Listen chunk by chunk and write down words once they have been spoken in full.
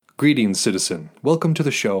Greetings, citizen. Welcome to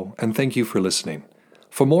the show, and thank you for listening.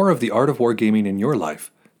 For more of the art of wargaming in your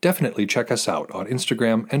life, definitely check us out on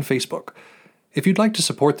Instagram and Facebook. If you'd like to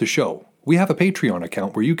support the show, we have a Patreon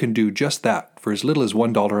account where you can do just that for as little as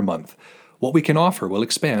 $1 a month. What we can offer will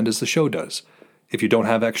expand as the show does. If you don't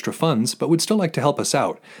have extra funds but would still like to help us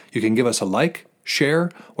out, you can give us a like,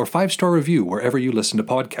 share, or 5-star review wherever you listen to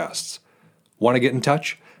podcasts. Want to get in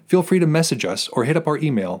touch? Feel free to message us or hit up our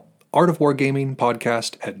email,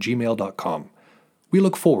 artofwargamingpodcast@gmail.com. We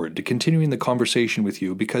look forward to continuing the conversation with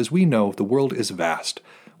you because we know the world is vast,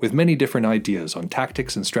 with many different ideas on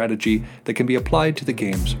tactics and strategy that can be applied to the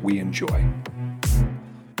games we enjoy.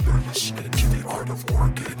 You're listening to the Art of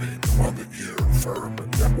Wargaming on the Ear Firm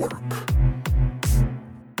Network.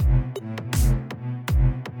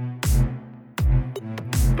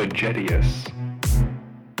 Vegetius.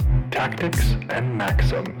 Tactics and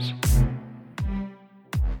Maxims.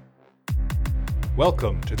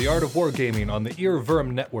 Welcome to the Art of Wargaming on the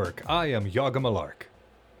Earworm Network. I am Yaga Malark.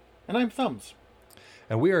 And I'm Thumbs.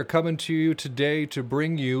 And we are coming to you today to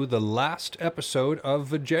bring you the last episode of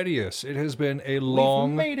Vegetius. It has been a long...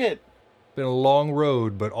 We've made it! Been a long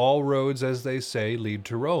road, but all roads, as they say, lead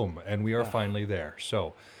to Rome. And we are finally there.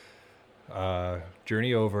 So,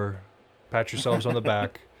 journey over. Pat yourselves on the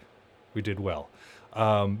back. We did well.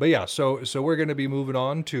 But yeah, so we're going to be moving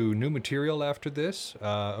on to new material after this.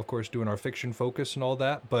 Of course, doing our fiction focus and all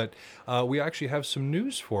that. But we actually have some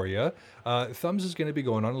news for you. Thumbs is going to be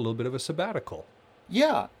going on a little bit of a sabbatical.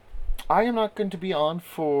 Yeah. I am not going to be on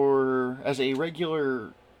as a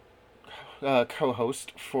regular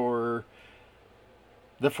co-host for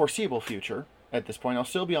the foreseeable future. At this point, I'll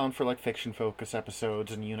still be on for like fiction focus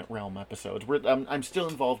episodes and unit realm episodes. I'm still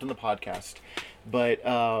involved in the podcast, but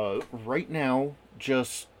right now,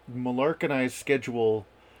 just Malark and I's schedule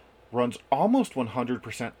runs almost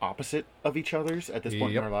 100% opposite of each other's at this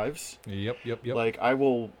point in our lives. Yep. Like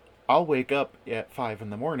I'll wake up at 5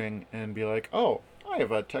 a.m. and be like, oh, I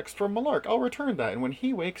have a text from Malark. I'll return that. And when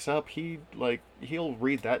he wakes up, he'll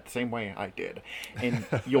read that the same way I did. And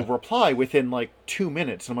you'll reply within 2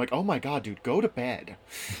 minutes. And I'm like, oh my God, dude, go to bed.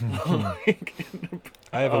 I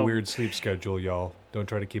have a weird sleep schedule, y'all. Don't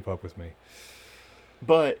try to keep up with me.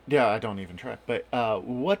 But, yeah, I don't even try. But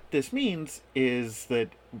what this means is that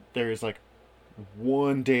there's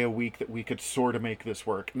one day a week that we could sort of make this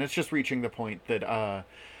work. And it's just reaching the point that I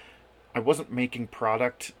wasn't making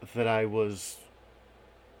product that I was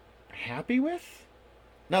happy with.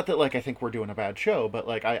 Not that I think we're doing a bad show,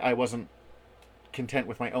 but I wasn't content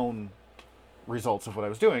with my own results of what I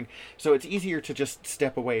was doing. So it's easier to just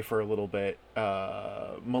step away for a little bit.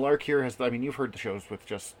 Malark here you've heard the shows with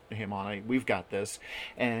just him on. We've got this,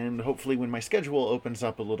 and hopefully when my schedule opens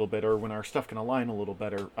up a little bit, or when our stuff can align a little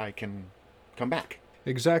better, I can come back.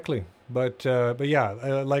 Exactly. But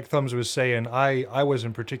yeah, like Thumbs was saying, I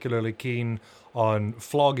wasn't particularly keen on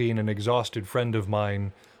flogging an exhausted friend of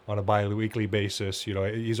mine on a bi-weekly basis. You know,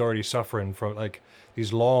 he's already suffering from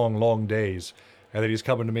these long days. And then he's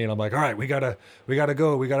coming to me and I'm like, all right, we gotta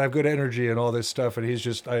go. We gotta have good energy and all this stuff. And he's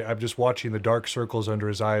just, I'm just watching the dark circles under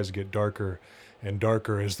his eyes get darker and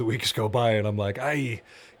darker as the weeks go by. And I'm like, I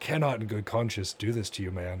cannot in good conscience do this to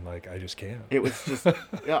you, man. I just can't. It was just,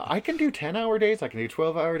 yeah, I can do 10-hour days. I can do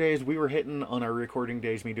 12-hour days. We were hitting on our recording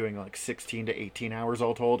days, me doing 16 to 18 hours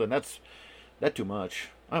all told. And that's too much.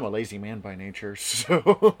 I'm a lazy man by nature.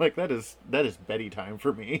 So that is Betty time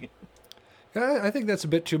for me. I think that's a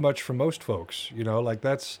bit too much for most folks. You know,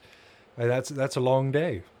 that's a long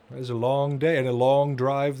day. It's a long day and a long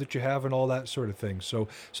drive that you have and all that sort of thing. So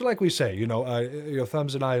like we say,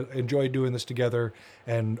 Thumbs and I enjoy doing this together,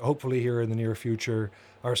 and hopefully here in the near future,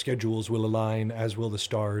 our schedules will align, as will the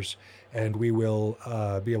stars, and we will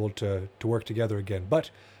be able to work together again. But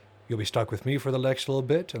you'll be stuck with me for the next little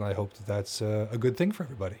bit, and I hope that's a good thing for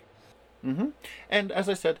everybody. Mm-hmm. And as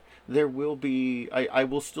I said, there will be... I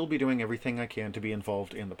will still be doing everything I can to be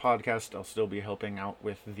involved in the podcast. I'll still be helping out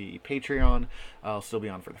with the Patreon. I'll still be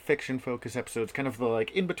on for the fiction focus episodes. Kind of the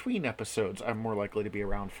in-between episodes I'm more likely to be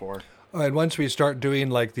around for. And once we start doing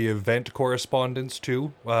the event correspondence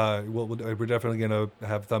too, we're definitely going to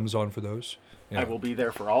have Thumbs on for those. Yeah. I will be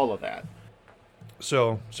there for all of that.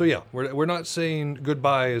 So yeah, we're not saying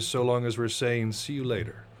goodbye so long as we're saying see you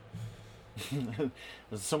later.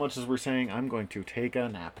 So much as we're saying, I'm going to take a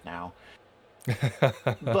nap now.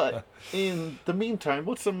 But in the meantime,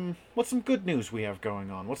 what's some good news we have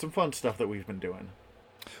going on? What's some fun stuff that we've been doing?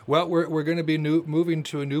 Well, we're going to be moving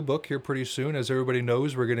to a new book here pretty soon. As everybody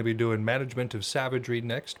knows, we're going to be doing Management of Savagery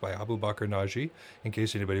next by Abu Bakr Naji. In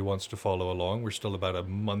case anybody wants to follow along, we're still about a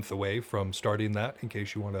month away from starting that. In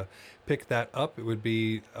case you want to pick that up, it would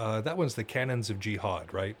be that one's the Canons of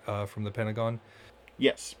Jihad, right, from the Pentagon.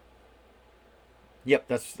 Yes.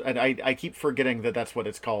 Yep, and I keep forgetting that that's what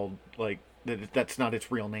it's called. Like that's not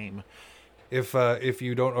its real name. If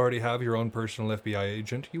you don't already have your own personal FBI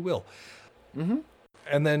agent, you will. Mm-hmm.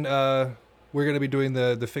 And then we're going to be doing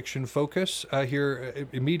the fiction focus here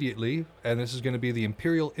immediately, and this is going to be the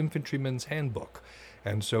Imperial Infantryman's Handbook.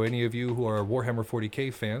 And so any of you who are Warhammer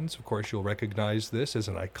 40k fans, of course, you'll recognize this as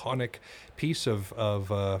an iconic piece of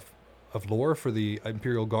lore for the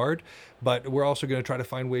Imperial Guard, but we're also going to try to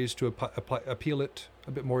find ways to appeal it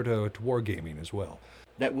a bit more to wargaming as well.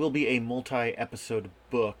 That will be a multi-episode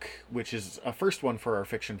book, which is a first one for our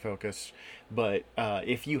fiction focus. But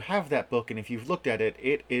if you have that book and if you've looked at it,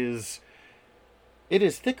 it is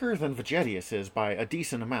thicker than Vegetius is by a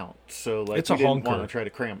decent amount. So like, it's we a didn't honker. want to try to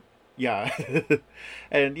cram. Yeah,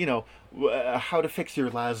 and how to fix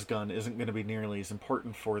your las gun isn't going to be nearly as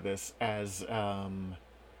important for this as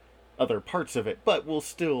other parts of it. But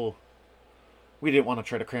we didn't want to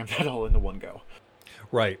try to cram that all into one go.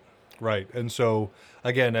 Right. And so,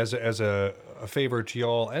 again, as a favor to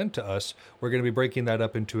y'all and to us, we're going to be breaking that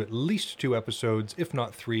up into at least 2 episodes, if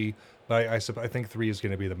not 3. But I think 3 is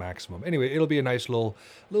going to be the maximum. Anyway, it'll be a nice little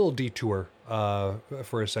detour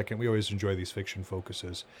for a second. We always enjoy these fiction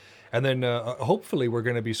focuses. And then hopefully we're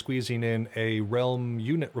going to be squeezing in a Realm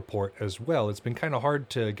unit report as well. It's been kind of hard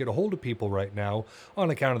to get a hold of people right now on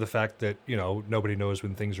account of the fact that, nobody knows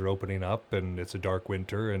when things are opening up and it's a dark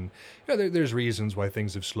winter. And there's reasons why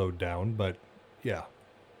things have slowed down, but yeah.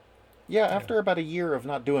 Yeah, after about a year of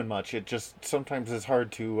not doing much, it just sometimes is hard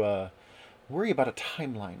to worry about a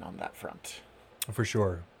timeline on that front. For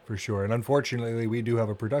sure. And unfortunately, we do have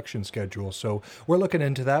a production schedule, so we're looking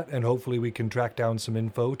into that, and hopefully we can track down some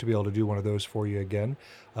info to be able to do one of those for you again.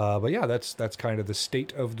 But yeah, that's kind of the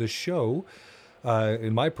state of the show.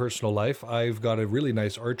 In my personal life, I've got a really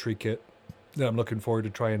nice archery kit that I'm looking forward to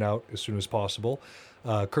trying out as soon as possible,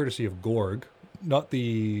 courtesy of Gorg. Not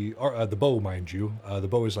the bow, mind you. The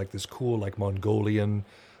bow is like this cool, like Mongolian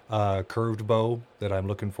curved bow that I'm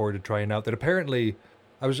looking forward to trying out. That apparently,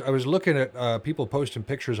 I was looking at people posting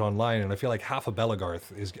pictures online, and I feel like half of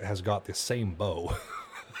Belagarth has got the same bow.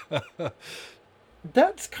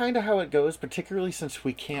 That's kind of how it goes, particularly since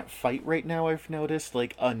we can't fight right now. I've noticed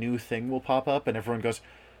like a new thing will pop up, and everyone goes,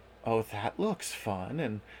 "Oh, that looks fun,"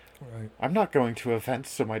 and Right. I'm not going to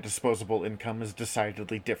events, so my disposable income is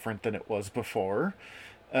decidedly different than it was before.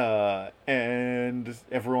 And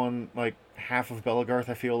everyone, like, half of Belagarth,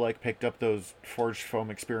 I feel like, picked up those Forged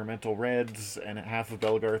Foam Experimental Reds, and half of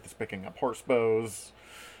Belagarth is picking up horse bows.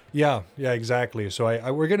 Yeah, exactly. So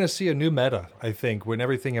we're going to see a new meta, I think. When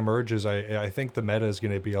everything emerges, I think the meta is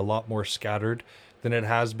going to be a lot more scattered than it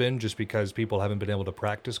has been, just because people haven't been able to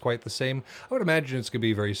practice quite the same. I would imagine it's going to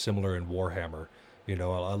be very similar in Warhammer.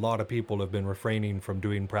 A lot of people have been refraining from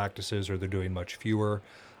doing practices, or they're doing much fewer,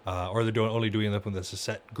 or they're only doing them with a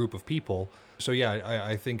set group of people. So yeah,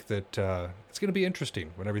 I think that it's going to be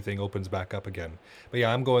interesting when everything opens back up again. But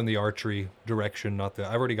yeah, I'm going the archery direction, I've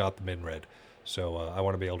already got the Minred, so I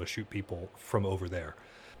want to be able to shoot people from over there.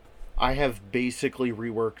 I have basically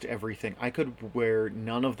reworked everything. I could wear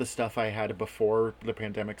none of the stuff I had before the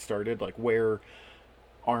pandemic started, like wear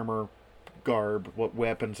armor, garb, what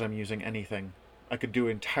weapons I'm using, anything. I could do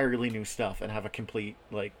entirely new stuff and have a complete,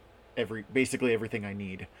 like, basically everything I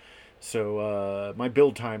need. So my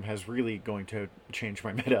build time has really going to change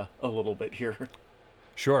my meta a little bit here.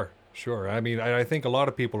 Sure. I mean, I think a lot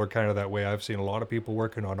of people are kind of that way. I've seen a lot of people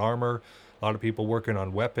working on armor, a lot of people working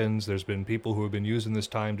on weapons. There's been people who have been using this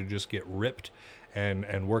time to just get ripped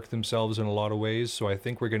and work themselves in a lot of ways. So I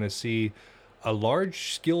think we're going to see a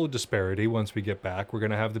large skill disparity once we get back. We're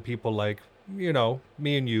going to have the people like,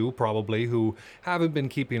 me and you probably, who haven't been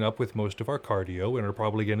keeping up with most of our cardio and are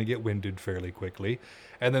probably going to get winded fairly quickly.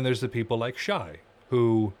 And then there's the people like Shy,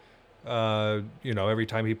 who, every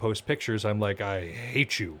time he posts pictures, I'm like, I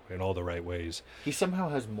hate you in all the right ways. He somehow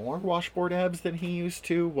has more washboard abs than he used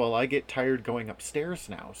to, while I get tired going upstairs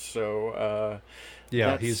now. So,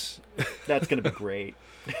 yeah, that's going to be great.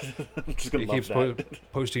 I'm just going to love that. He keeps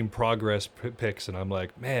posting progress pics, and I'm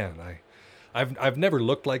like, man, I've never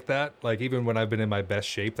looked like that. Like, even when I've been in my best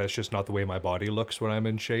shape, that's just not the way my body looks when I'm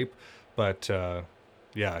in shape. But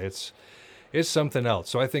yeah, it's something else.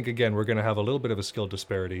 So I think, again, we're going to have a little bit of a skill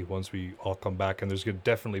disparity once we all come back, and there's going to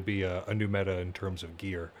definitely be a new meta in terms of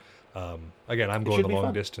gear. Again, I'm going the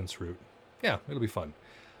long distance route. Yeah, it'll be fun.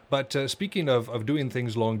 But speaking of doing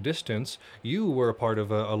things long distance, you were a part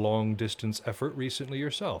of a long distance effort recently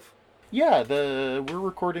yourself. Yeah, we're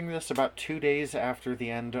recording this about 2 days after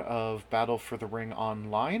the end of Battle for the Ring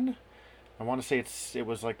Online. I want to say it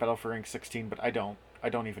was like Battle for Ring 16, but I don't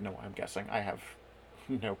even know why I'm guessing. I have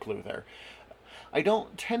no clue there. I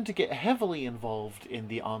don't tend to get heavily involved in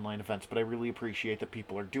the online events, but I really appreciate that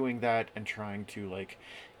people are doing that and trying to like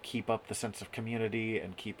keep up the sense of community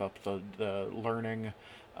and keep up the learning.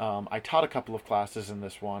 I taught a couple of classes in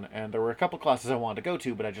this one, and there were a couple of classes I wanted to go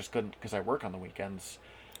to, but I just couldn't because I work on the weekends.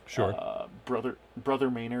 Sure. Brother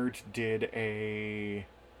Maynard did a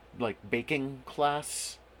like baking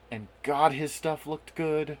class, and God, his stuff looked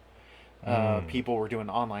good. People were doing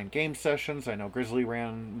online game sessions. I know Grizzly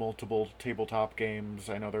ran multiple tabletop games.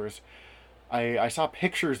 I know there was. I saw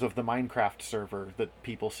pictures of the Minecraft server that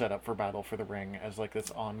people set up for Battle for the Ring as like this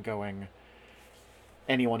ongoing.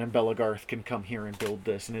 Anyone in Belagarth can come here and build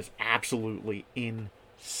this, and it's absolutely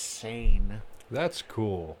insane. That's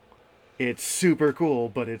cool. It's super cool,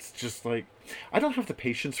 but it's just like I don't have the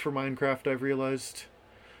patience for Minecraft. I've realized.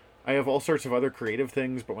 I have all sorts of other creative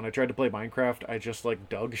things, but when I tried to play Minecraft, I just like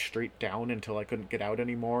dug straight down until I couldn't get out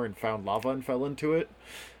anymore and found lava and fell into it.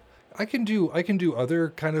 I can do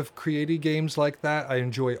other kind of creative games like that. I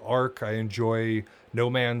enjoy Ark. I enjoy No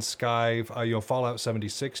Man's Sky. Fallout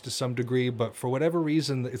 76 to some degree. But for whatever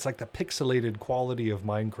reason, it's like the pixelated quality of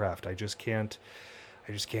Minecraft. I just can't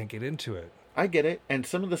get into it. I get it, and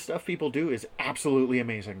some of the stuff people do is absolutely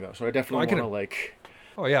amazing, though. So I definitely want to like.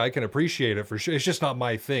 Oh yeah, I can appreciate it for sure. It's just not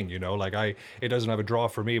my thing, Like it doesn't have a draw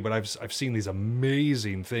for me. But I've seen these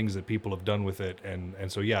amazing things that people have done with it,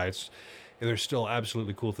 and so yeah, there's still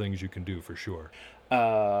absolutely cool things you can do for sure.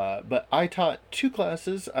 But I taught 2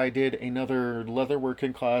 classes. I did another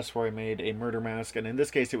leatherworking class where I made a murder mask, and in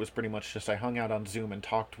this case, it was pretty much just I hung out on Zoom and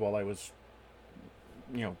talked while I was,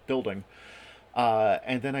 building.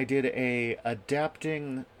 And then I did a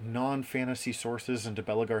adapting non-fantasy sources into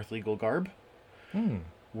Belagarth legal garb.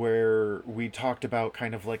 Where we talked about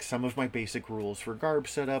kind of like some of my basic rules for garb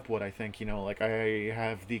setup, what I think, like I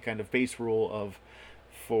have the kind of base rule of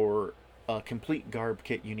for a complete garb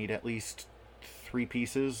kit you need at least 3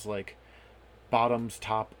 pieces, like bottoms,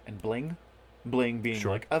 top, and bling. Bling being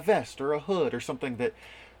like a vest or a hood or something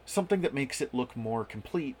that makes it look more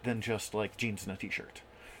complete than just like jeans and a t-shirt.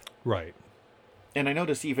 Right. And I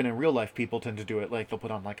notice even in real life people tend to do it like they'll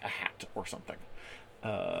put on like a hat or something.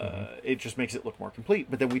 It just makes it look more complete.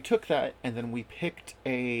 But then we took that and then we picked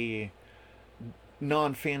a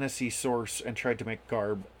non-fantasy source and tried to make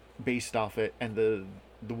garb based off it. And the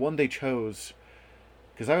one they chose,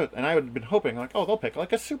 because I had been hoping like, oh, they'll pick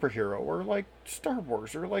like a superhero or like Star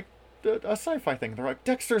Wars or like a sci-fi thing. They're like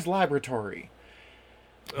Dexter's Laboratory.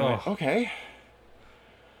 Like, okay.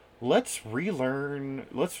 Let's relearn.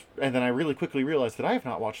 And then I really quickly realized that I have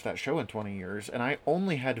not watched that show in 20 years, and I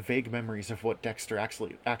only had vague memories of what Dexter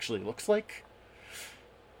actually looks like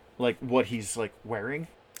what he's like wearing.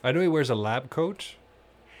 I know he wears a lab coat.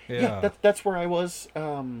 Yeah, that's where I was.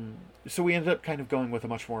 So we ended up kind of going with a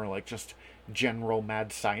much more like just general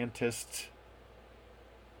mad scientist.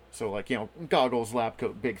 So like goggles, lab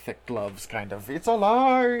coat, big thick gloves, kind of. It's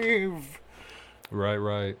alive.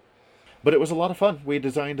 Right. But it was a lot of fun. We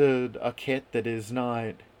designed a kit that is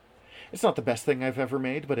not... It's not the best thing I've ever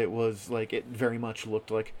made, but it was, like, it very much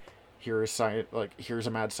looked like, here's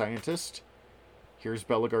a mad scientist. Here's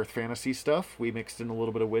Belagarth fantasy stuff. We mixed in a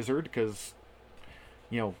little bit of wizard, because,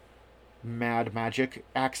 mad magic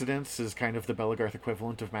accidents is kind of the Belagarth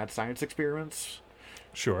equivalent of mad science experiments.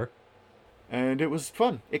 Sure. And it was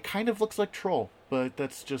fun. It kind of looks like Troll, but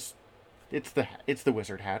that's just... It's the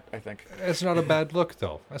wizard hat, I think. It's not a bad look,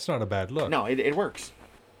 though. That's not a bad look. No, it works.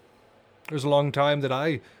 There's a long time that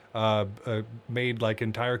I made like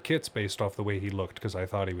entire kits based off the way he looked because I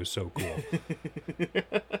thought he was so cool.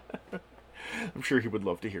 I'm sure he would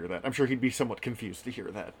love to hear that. I'm sure he'd be somewhat confused to hear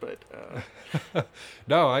that, but...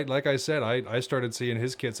 No, like I said, I started seeing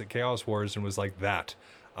his kits at Chaos Wars and was like, that.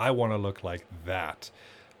 I want to look like that.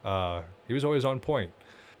 He was always on point.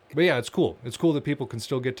 But yeah, it's cool. It's cool that people can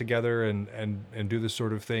still get together and do this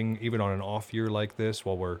sort of thing, even on an off year like this,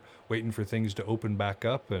 while we're waiting for things to open back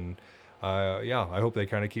up. And I hope they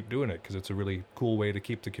kind of keep doing it because it's a really cool way to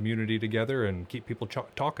keep the community together and keep people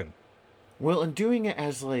talking. Well, and doing it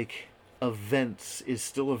as like events is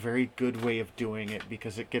still a very good way of doing it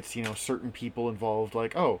because it gets certain people involved.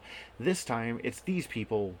 Like, oh, this time it's these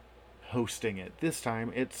people hosting it. This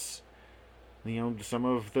time it's some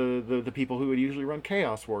of the people who would usually run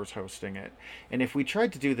Chaos Wars hosting it. And if we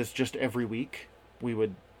tried to do this just every week, we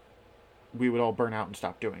would we would all burn out and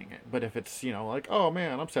stop doing it. But if it's, like, oh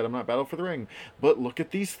man, I'm sad I'm not Battle for the Ring, but look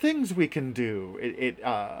at these things we can do.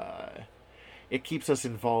 It keeps us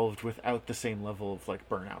involved without the same level of like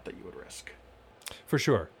burnout that you would risk. For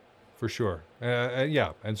sure.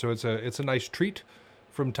 Yeah, and so it's a nice treat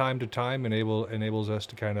from time to time, enables us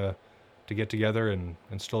to kind of to get together and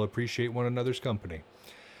still appreciate one another's company.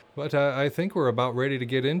 But I think we're about ready to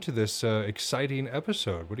get into this exciting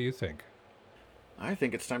episode. What do you think? I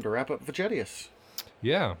think it's time to wrap up Vegetius.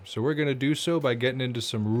 Yeah, so we're going to do so by getting into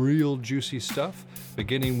some real juicy stuff,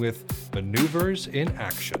 beginning with maneuvers in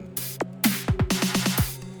action.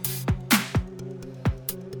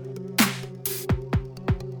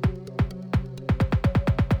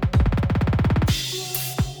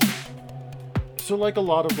 So like a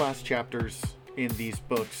lot of last chapters in these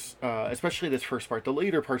books, especially this first part, the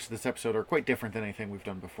later parts of this episode are quite different than anything we've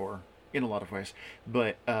done before in a lot of ways.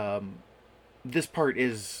 But this part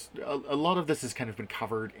is, a lot of this has kind of been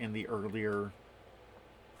covered in the earlier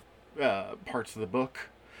parts of the book,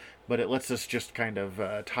 but it lets us just kind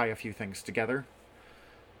of tie a few things together.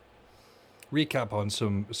 Recap on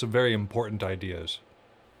some very important ideas.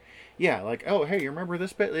 Yeah, like, oh, hey, you remember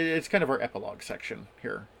this bit? It's kind of our epilogue section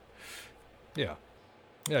here. Yeah,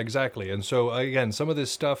 exactly. And so again, some of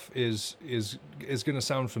this stuff is going to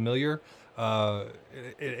sound familiar.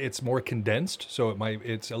 It's more condensed, so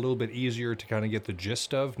it's a little bit easier to kind of get the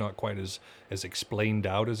gist of, not quite as explained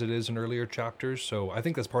out as it is in earlier chapters. So I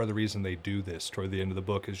think that's part of the reason they do this toward the end of the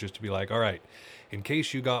book, is just to be like, all right, in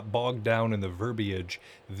case you got bogged down in the verbiage,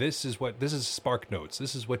 this is Spark Notes.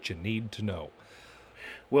 This is what you need to know.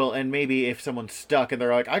 Well, and maybe if someone's stuck and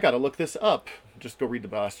they're like, I got to look this up, just go read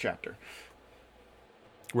the last chapter.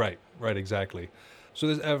 Right, exactly. So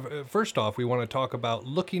this, first off, we want to talk about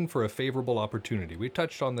looking for a favorable opportunity. We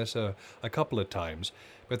touched on this a couple of times,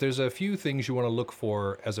 but there's a few things you want to look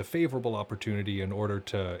for as a favorable opportunity in order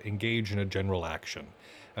to engage in a general action.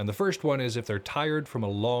 And the first one is if they're tired from a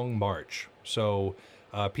long march. So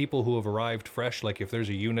people who have arrived fresh, like if there's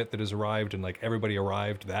a unit that has arrived and like everybody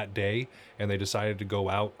arrived that day and they decided to go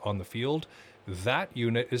out on the field, that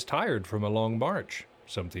unit is tired from a long march.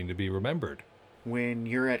 Something to be remembered. When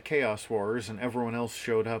you're at Chaos Wars and everyone else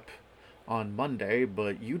showed up on Monday,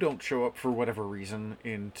 but you don't show up for whatever reason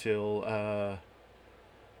until,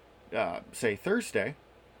 say, Thursday,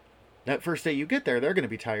 that first day you get there, they're going to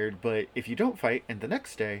be tired, but if you don't fight, and the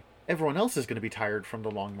next day, everyone else is going to be tired from the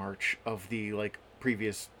long march of the, like,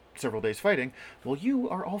 previous several days fighting, well, you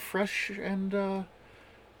are all fresh and,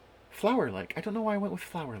 flower-like. I don't know why I went with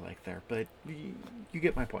flower-like there, but you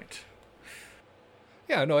get my point.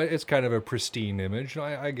 Yeah, no, it's kind of a pristine image.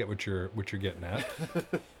 I get what you're getting at.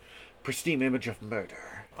 Pristine image of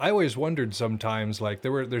murder. I always wondered sometimes, like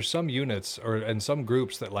there's some units and some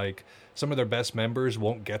groups that like some of their best members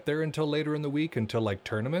won't get there until later in the week, until like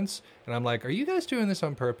tournaments, and I'm like, are you guys doing this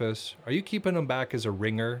on purpose? Are you keeping them back as a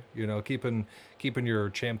ringer? Keeping your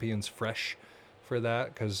champions fresh for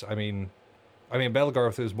that? Because I mean,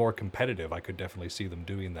 Belgarth is more competitive. I could definitely see them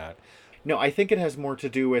doing that. No, I think it has more to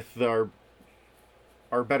do with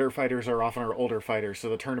our better fighters are often our older fighters, so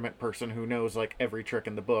the tournament person who knows like every trick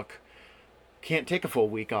in the book can't take a full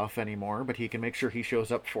week off anymore, but he can make sure he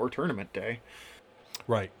shows up for tournament day.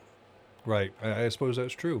 Right. I suppose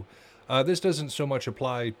that's true. This doesn't so much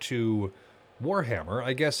apply to Warhammer.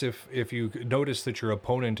 I guess if you notice that your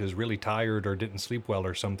opponent is really tired or didn't sleep well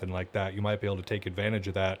or something like that, you might be able to take advantage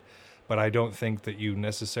of that. But I don't think that you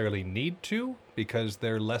necessarily need to, because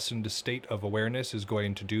their lessened state of awareness is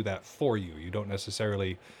going to do that for you. You don't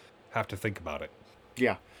necessarily have to think about it.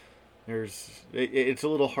 Yeah. It's a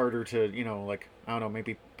little harder to, like, I don't know,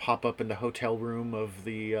 maybe pop up in the hotel room of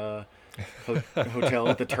the hotel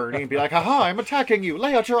at the tourney and be like, haha, I'm attacking you.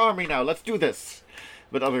 Lay out your army now. Let's do this.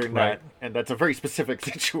 But other than that, and that's a very specific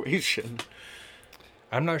situation.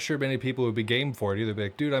 I'm not sure many people would be game for it either. Be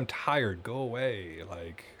like, dude, I'm tired. Go away.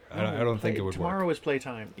 Like, I don't think it would tomorrow work. Is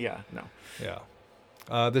playtime. Yeah, no. Yeah.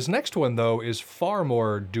 This next one, though, is far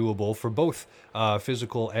more doable for both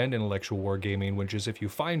physical and intellectual wargaming, which is if you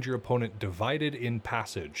find your opponent divided in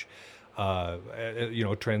passage,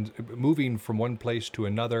 moving from one place to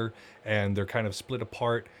another, and they're kind of split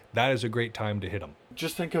apart, that is a great time to hit them.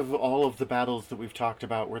 Just think of all of the battles that we've talked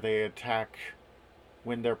about where they attack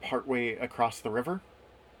when they're partway across the river.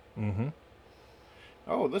 Mm-hmm.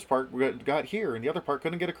 Oh, this part got here, and the other part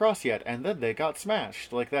couldn't get across yet, and then they got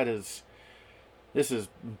smashed. Like, this is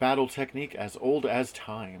battle technique as old as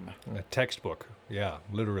time. A textbook, yeah,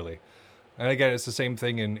 literally. And again, it's the same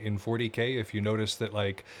thing in 40K. If you notice that,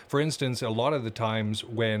 like, for instance, a lot of the times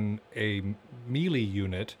when a melee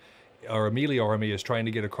unit or a melee army is trying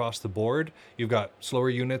to get across the board, you've got slower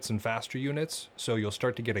units and faster units, so you'll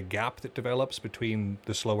start to get a gap that develops between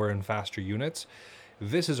the slower and faster units.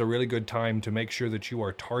 This is a really good time to make sure that you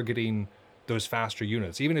are targeting those faster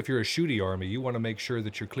units. Even if you're a shooty army, you want to make sure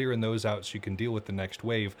that you're clearing those out so you can deal with the next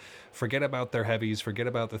wave. Forget about their heavies, forget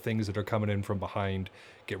about the things that are coming in from behind.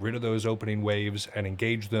 Get rid of those opening waves and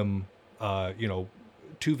engage them,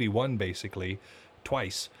 2v1 basically,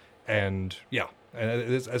 twice. And yeah, and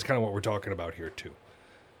that's kind of what we're talking about here too.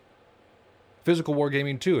 Physical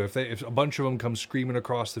wargaming too. If a bunch of them come screaming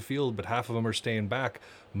across the field, but half of them are staying back,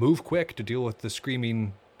 move quick to deal with the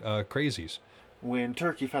screaming crazies. When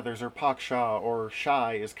Turkey Feathers or Pokshaw or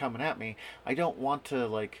Shy is coming at me, I don't want to,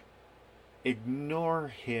 like, ignore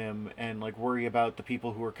him and, like, worry about the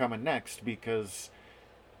people who are coming next, because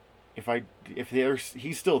if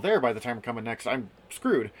he's still there by the time I'm coming next, I'm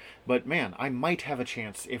screwed. But, man, I might have a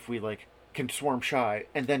chance if we, like, can swarm Shy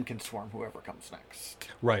and then can swarm whoever comes next.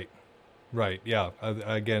 Right, yeah.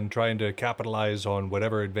 Again, trying to capitalize on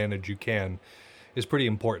whatever advantage you can is pretty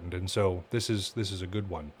important, and so this is a good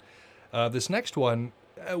one. This next one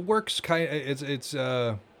works kind of, it's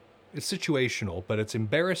situational, but it's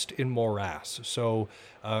embarrassed in morass. So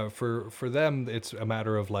for them, it's a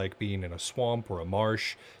matter of like being in a swamp or a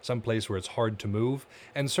marsh, someplace where it's hard to move.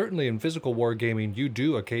 And certainly in physical wargaming, you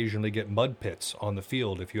do occasionally get mud pits on the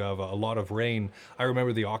field if you have a lot of rain. I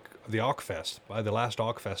remember the Ockfest. By the last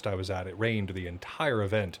Ockfest I was at, it rained the entire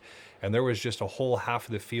event, and there was just a whole half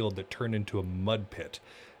of the field that turned into a mud pit.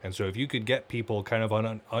 And so if you could get people kind of on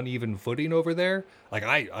an uneven footing over there, like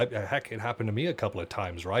heck, it happened to me a couple of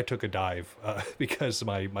times where I took a dive because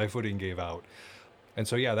my footing gave out. And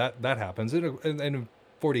so, yeah, that happens. And in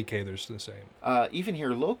 40K, there's the same. Even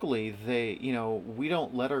here locally, we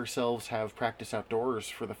don't let ourselves have practice outdoors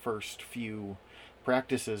for the first few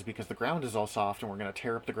practices because the ground is all soft and we're going to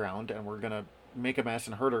tear up the ground and we're going to make a mess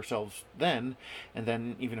and hurt ourselves then. And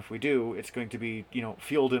then even if we do, it's going to be,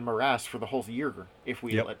 field and morass for the whole year if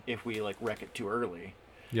we wreck it too early.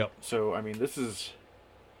 Yep. So, I mean, this is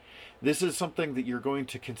something that you're going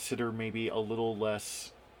to consider maybe a little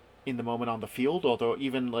less in the moment on the field, although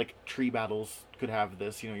even like tree battles could have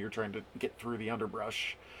this, you're trying to get through the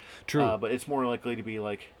underbrush. True. But it's more likely to be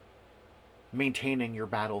like maintaining your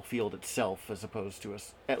battlefield itself as opposed to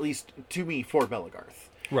at least to me, for Belagarth.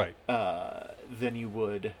 Right. Then you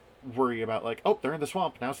would worry about like, oh, they're in the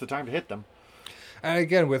swamp, now's the time to hit them. And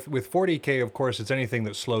again, with 40K, of course, it's anything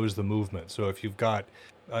that slows the movement. So if you've got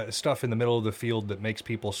stuff in the middle of the field that makes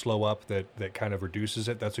people slow up, that kind of reduces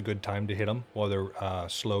it, that's a good time to hit them while they're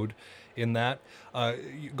slowed in that.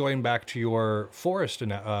 Going back to your forest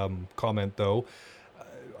comment, though,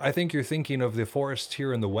 I think you're thinking of the forests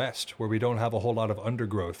here in the west where we don't have a whole lot of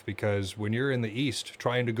undergrowth, because when you're in the east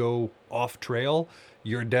trying to go off trail,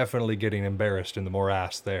 you're definitely getting embarrassed in the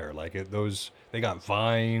morass there. Like they got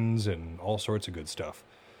vines and all sorts of good stuff.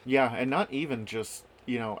 Yeah, and not even just,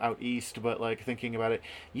 out east, but like thinking about it,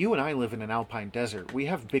 you and I live in an alpine desert. We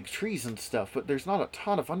have big trees and stuff, but there's not a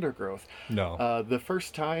ton of undergrowth. No. The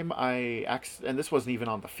first time and this wasn't even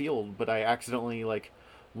on the field, but I accidentally like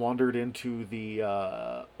wandered into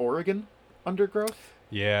the Oregon undergrowth.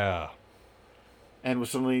 Yeah. And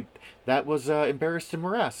was suddenly, that was embarrassed in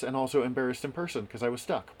morass and also embarrassed in person because I was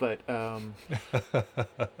stuck. But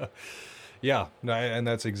yeah, no, and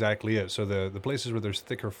that's exactly it. So the places where there's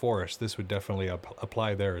thicker forest, this would definitely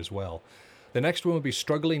apply there as well. The next one would be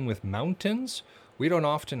struggling with mountains. We don't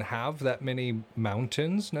often have that many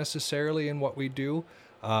mountains necessarily in what we do,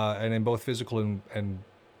 and in both physical and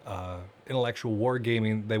intellectual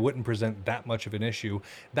wargaming, they wouldn't present that much of an issue.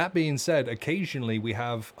 That being said, occasionally we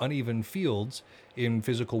have uneven fields in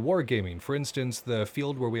physical wargaming. For instance, the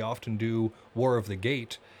field where we often do War of the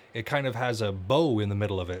Gate, it kind of has a bow in the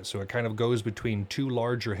middle of it, so it kind of goes between two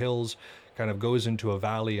larger hills, kind of goes into a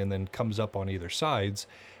valley and then comes up on either sides.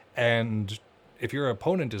 And if your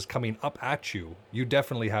opponent is coming up at you, you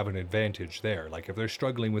definitely have an advantage there. Like if they're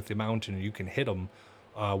struggling with the mountain, you can hit them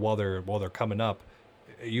while they're coming up.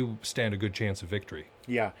 You stand a good chance of victory.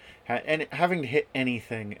 Yeah, and having to hit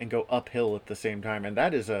anything and go uphill at the same time, and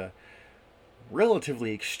that is a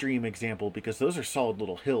relatively extreme example because those are solid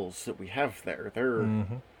little hills that we have there.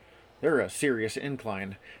 They're a serious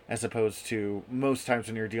incline, as opposed to most times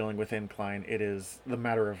when you're dealing with incline, it is the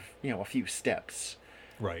matter of a few steps.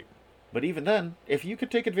 Right. But even then, if you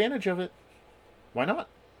could take advantage of it, why not?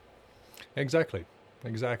 Exactly.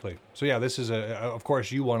 So yeah, this is of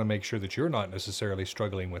course you want to make sure that you're not necessarily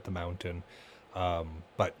struggling with the mountain.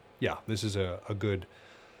 But yeah, this is a good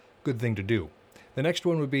thing to do. The next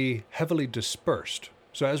one would be heavily dispersed.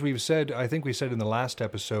 So as we've said, I think we said in the last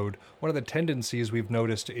episode, one of the tendencies we've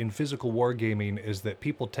noticed in physical wargaming is that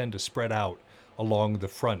people tend to spread out along the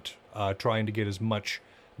front, trying to get as much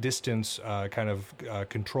distance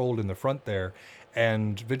controlled in the front there.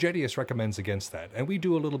 And Vegetius recommends against that. And we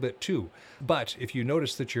do a little bit too. But if you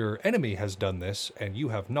notice that your enemy has done this and you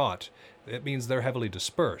have not, it means they're heavily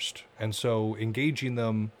dispersed. And so engaging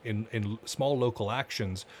them in small local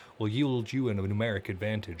actions will yield you a numeric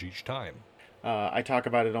advantage each time. I talk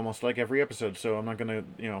about it almost like every episode, so I'm not going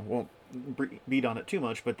to, won't beat on it too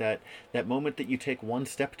much, but that moment that you take one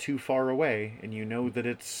step too far away and you know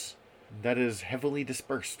that that is heavily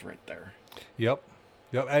dispersed right there. Yep.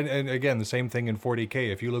 Yep. And again, the same thing in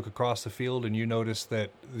 40K. If you look across the field and you notice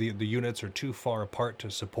that the units are too far apart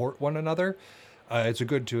to support one another, it's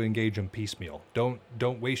good to engage them piecemeal.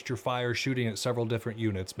 Don't waste your fire shooting at several different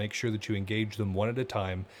units. Make sure that you engage them one at a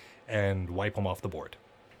time and wipe them off the board.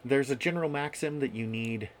 There's a general maxim that you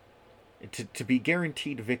need to be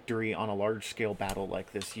guaranteed victory on a large-scale battle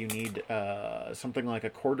like this. You need something like a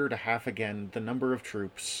quarter to half again the number of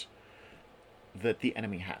troops that the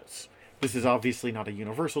enemy has. This is obviously not a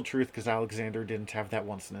universal truth because Alexander didn't have that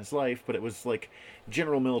once in his life, but it was like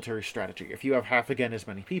general military strategy. If you have half again as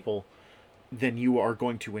many people, then you are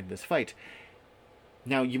going to win this fight.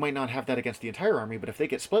 Now, you might not have that against the entire army, but if they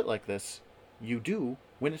get split like this, you do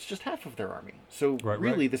when it's just half of their army. So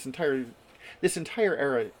really, this entire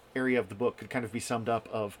area of the book could kind of be summed up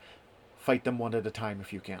of fight them one at a time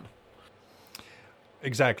if you can.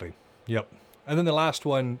 Exactly. Yep. And then the last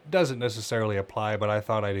one doesn't necessarily apply, but I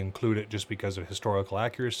thought I'd include it just because of historical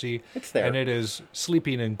accuracy. It's there. And it is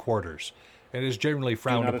sleeping in quarters. It is generally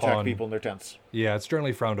frowned upon. Do not attack people in their tents. Yeah, it's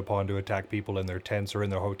generally frowned upon to attack people in their tents or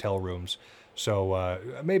in their hotel rooms. So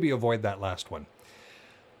maybe avoid that last one.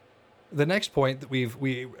 The next point that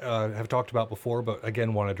we have talked about before, but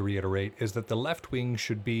again wanted to reiterate, is that the left wing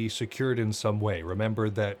should be secured in some way. Remember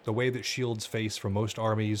that the way that shields face for most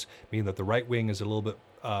armies mean that the right wing is a little bit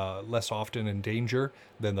less often in danger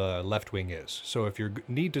than the left wing is. So if you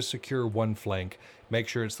need to secure one flank, make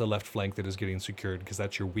sure it's the left flank that is getting secured because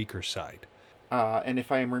that's your weaker side. And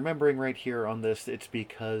if I am remembering right here on this, it's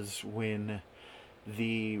because when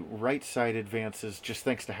the right side advances, just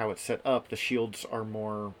thanks to how it's set up, the shields are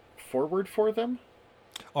more forward for them?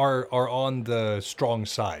 Are on the strong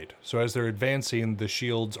side. So as they're advancing, the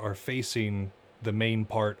shields are facing the main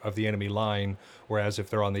part of the enemy line, whereas if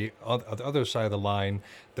they're on the other side of the line,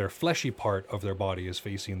 their fleshy part of their body is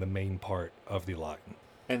facing the main part of the line.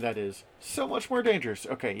 And that is so much more dangerous.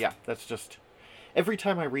 Okay, yeah, that's just... Every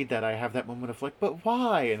time I read that, I have that moment of like, but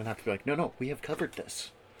why? And then I have to be like, no, we have covered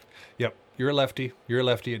this. Yep, you're a lefty.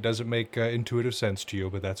 It doesn't make intuitive sense to you,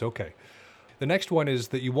 but that's okay. The next one is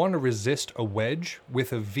that you want to resist a wedge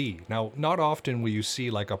with a V. Now, not often will you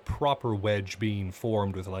see like a proper wedge being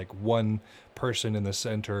formed with like one person in the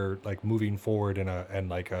center, like moving forward and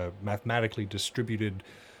like a mathematically distributed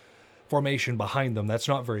formation behind them. That's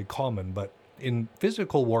not very common, but in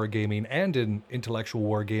physical wargaming and in intellectual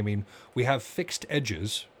wargaming, we have fixed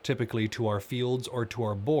edges, typically to our fields or to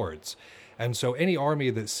our boards. And so any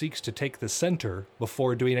army that seeks to take the center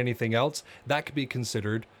before doing anything else, that could be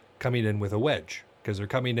considered coming in with a wedge, because they're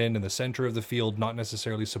coming in the center of the field, not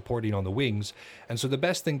necessarily supporting on the wings. And so the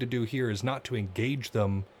best thing to do here is not to engage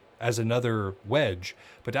them as another wedge,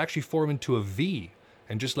 but to actually form into a V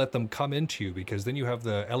and just let them come into you, because then you have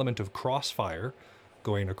the element of crossfire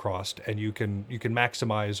going across, and you can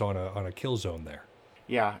maximize on a kill zone there.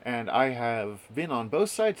 Yeah, and I have been on both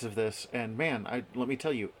sides of this, and man, let me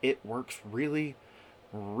tell you, it works really,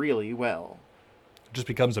 really well. It just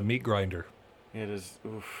becomes a meat grinder. It is,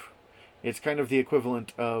 oof. It's kind of the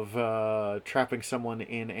equivalent of trapping someone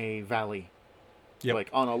in a valley. Yep. Like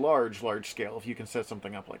on a large scale, if you can set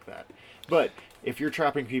something up like that. But if you're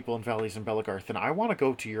trapping people in valleys in Belagarth, then I want to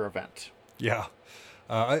go to your event. Yeah.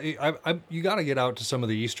 You got to get out to some of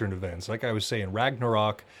the eastern events. Like I was saying,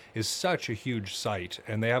 Ragnarok is such a huge site,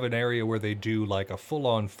 and they have an area where they do like a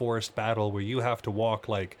full-on forest battle where you have to walk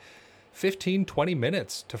like 15, 20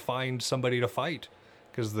 minutes to find somebody to fight,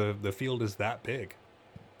 because the field is that big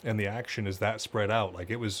and the action is that spread out. Like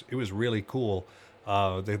it was really cool,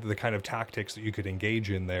 the kind of tactics that you could engage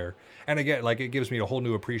in there. And again, like it gives me a whole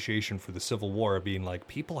new appreciation for the Civil War, being like,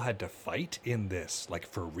 people had to fight in this, like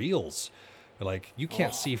for reals. Like, you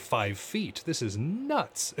can't see 5 feet. This is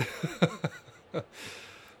nuts.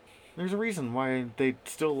 There's a reason why they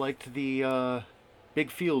still liked the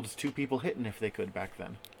big fields, 2 people hitting if they could back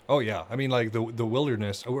then. Oh, yeah. I mean, like, the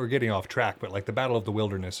wilderness, we're getting off track, but, like, the Battle of the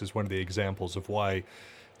Wilderness is one of the examples of why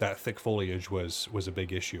that thick foliage was a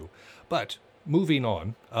big issue. But moving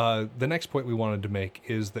on, the next point we wanted to make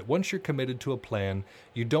is that once you're committed to a plan,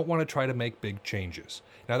 you don't want to try to make big changes.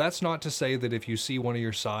 Now, that's not to say that if you see one of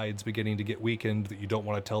your sides beginning to get weakened, that you don't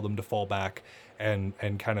want to tell them to fall back and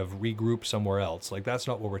kind of regroup somewhere else. Like, that's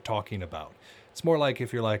not what we're talking about. It's more like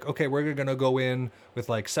if you're like, okay, we're going to go in with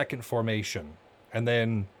like second formation, and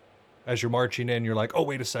then as you're marching in, you're like, oh,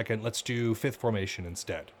 wait a second, let's do fifth formation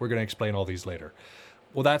instead. We're going to explain all these later.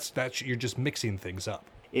 Well, that's you're just mixing things up.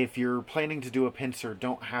 If you're planning to do a pincer,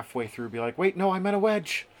 don't halfway through be like, wait, no, I meant a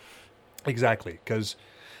wedge. Exactly, because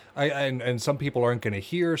and some people aren't going to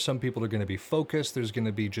hear, some people are going to be focused, there's going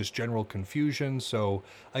to be just general confusion. So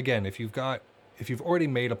again, if you've already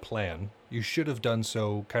made a plan, you should have done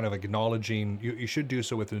so kind of acknowledging, you should do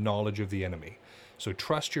so with the knowledge of the enemy. So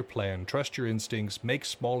trust your plan, trust your instincts, make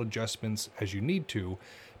small adjustments as you need to.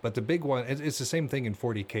 But the big one, it's the same thing in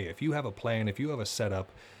 40K. If you have a plan, if you have a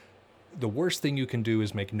setup, the worst thing you can do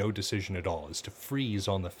is make no decision at all, is to freeze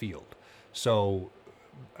on the field. So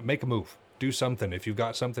make a move, do something. If you've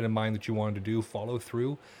got something in mind that you wanted to do, follow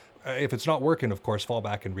through. If it's not working, of course, fall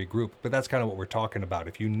back and regroup. But that's kind of what we're talking about.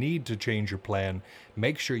 If you need to change your plan,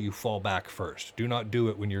 make sure you fall back first. Do not do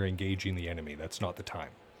it when you're engaging the enemy. That's not the time.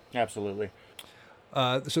 Absolutely.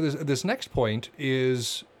 So this next point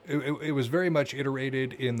is, it was very much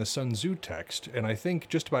iterated in the Sun Tzu text, and I think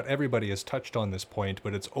just about everybody has touched on this point,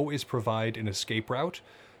 but it's always provide an escape route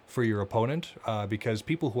for your opponent, because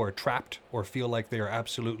people who are trapped or feel like they are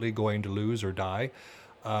absolutely going to lose or die,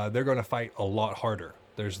 they're going to fight a lot harder.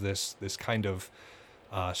 There's this kind of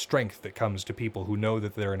strength that comes to people who know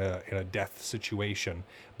that they're in a death situation.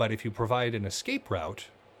 But if you provide an escape route,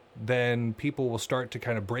 then people will start to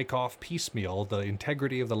kind of break off piecemeal. The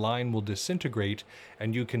integrity of the line will disintegrate,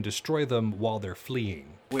 and you can destroy them while they're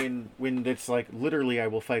fleeing. When it's like, literally, I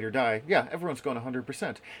will fight or die, yeah, everyone's going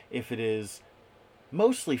 100%. If it is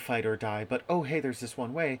mostly fight or die, but, oh, hey, there's this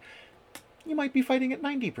one way, you might be fighting at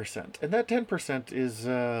 90%. And that 10% is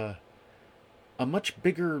a much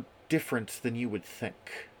bigger difference than you would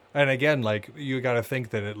think. And again, like, you got to think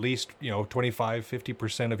that at least, 25,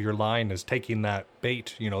 50% of your line is taking that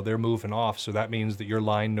bait. They're moving off. So that means that your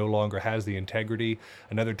line no longer has the integrity.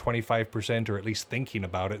 Another 25% are at least thinking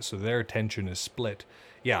about it. So their attention is split.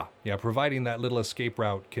 Yeah. Providing that little escape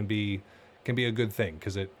route can be a good thing,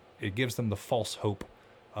 because it gives them the false hope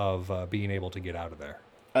of being able to get out of there.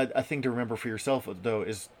 A thing to remember for yourself, though,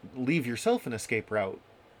 is leave yourself an escape route.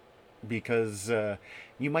 Because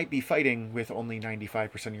you might be fighting with only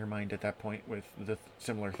 95% of your mind at that point with the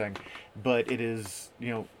similar thing. But it is,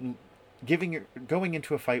 going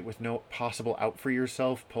into a fight with no possible out for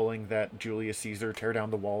yourself, pulling that Julius Caesar, tear down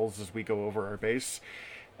the walls as we go over our base,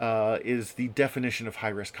 is the definition of high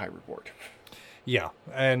risk, high reward. Yeah,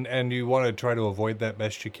 and you want to try to avoid that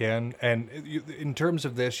best you can. And in terms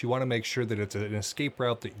of this, you want to make sure that it's an escape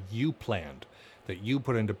route that you planned, that you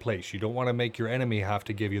put into place. You don't want to make your enemy have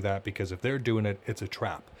to give you that, because if they're doing it, it's a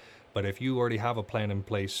trap. But if you already have a plan in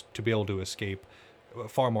place to be able to escape, a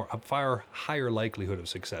far higher likelihood of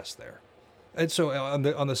success there. And so on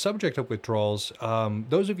the subject of withdrawals,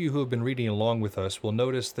 those of you who have been reading along with us will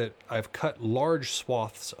notice that I've cut large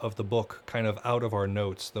swaths of the book kind of out of our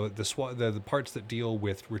notes, the parts that deal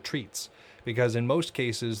with retreats, because in most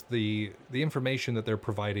cases the information that they're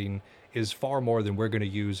providing is far more than we're going to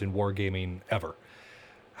use in wargaming ever.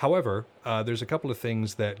 However, there's a couple of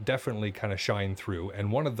things that definitely kind of shine through,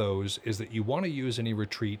 and one of those is that you want to use any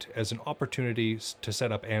retreat as an opportunity to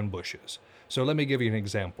set up ambushes. So let me give you an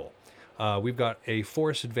example. We've got a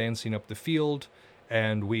force advancing up the field,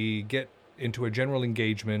 and we get into a general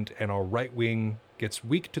engagement, and our right wing gets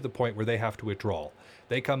weak to the point where they have to withdraw.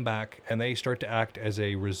 They come back, and they start to act as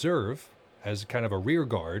a reserve, as kind of a rear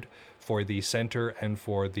guard for the center and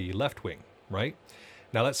for the left wing, right?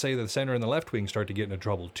 Now let's say the center and the left wing start to get into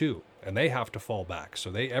trouble too, and they have to fall back.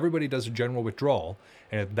 So everybody does a general withdrawal,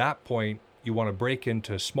 and at that point, you want to break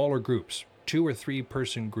into smaller groups, 2 or 3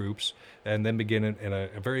 person groups, and then begin in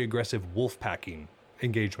a very aggressive wolf packing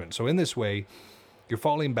engagement. So in this way, you're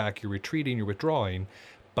falling back, you're retreating, you're withdrawing,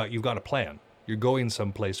 but you've got a plan. You're going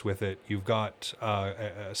someplace with it. You've got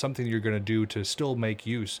something you're going to do to still make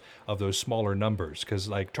use of those smaller numbers, because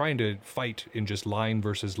like trying to fight in just line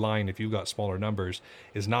versus line, if you've got smaller numbers,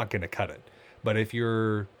 is not going to cut it. But if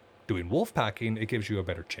you're doing wolf packing, it gives you a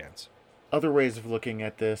better chance. Other ways of looking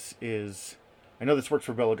at this is, I know this works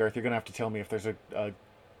for Belagarth, you're going to have to tell me if there's a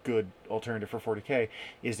good alternative for 40k,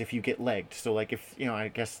 is if you get legged. So like if, I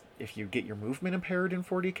guess if you get your movement impaired in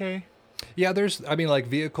 40k. Yeah, like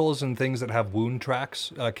vehicles and things that have wound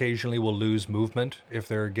tracks occasionally will lose movement if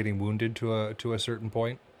they're getting wounded to a certain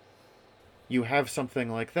point. you have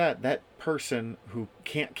something like that, that person who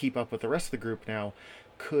can't keep up with the rest of the group now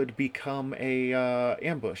could become a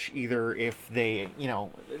ambush. Either if they,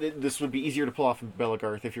 this would be easier to pull off in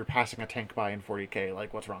Belagarth if you're passing a tank by in 40k.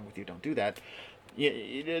 Like, what's wrong with you? Don't do that.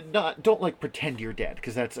 Don't like pretend you're dead,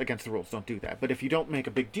 because that's against the rules. Don't do that. But if you don't make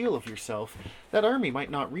a big deal of yourself, that army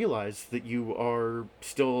might not realize that you are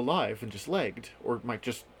still alive and just legged, or might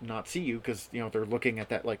just not see you because they're looking at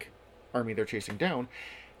that like army they're chasing down.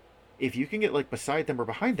 If you can get like beside them or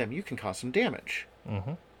behind them, you can cause some damage.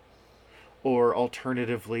 Mm-hmm. Or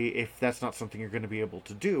alternatively, if that's not something you're going to be able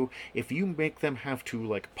to do, if you make them have to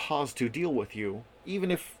like pause to deal with you, even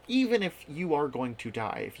if you are going to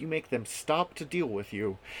die, if you make them stop to deal with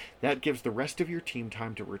you, that gives the rest of your team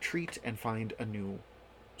time to retreat and find a new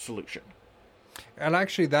solution. And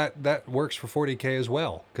actually that works for 40k as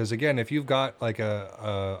well, because again, if you've got like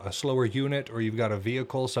a slower unit, or you've got a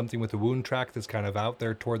vehicle, something with a wound track that's kind of out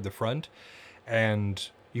there toward the front, and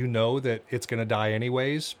you know that it's going to die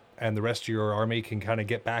anyways, and the rest of your army can kind of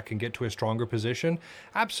get back and get to a stronger position,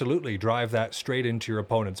 absolutely drive that straight into your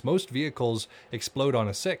opponents. Most vehicles explode on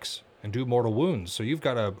a 6 and do mortal wounds, so you've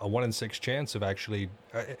got a 1 in 6 chance of actually,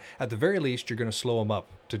 at the very least, you're going to slow them up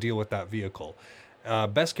to deal with that vehicle.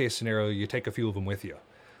 Best case scenario, you take a few of them with you.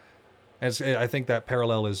 And I think that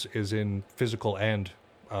parallel is in physical and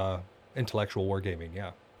intellectual wargaming,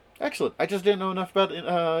 yeah. Excellent. I just didn't know enough about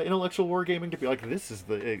intellectual wargaming to be like, this is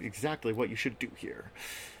exactly what you should do here.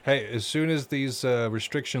 Hey, as soon as these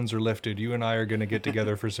restrictions are lifted, you and I are going to get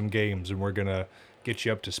together for some games, and we're going to get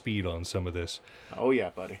you up to speed on some of this. Oh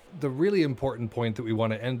yeah, buddy. The really important point that we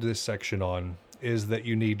want to end this section on is that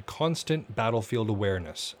you need constant battlefield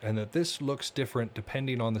awareness, and that this looks different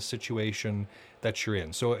depending on the situation that you're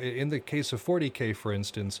in. So in the case of 40k, for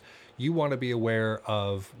instance, you want to be aware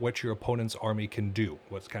of what your opponent's army can do,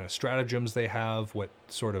 what kind of stratagems they have, what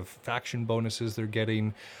sort of faction bonuses they're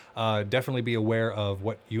getting. Definitely be aware of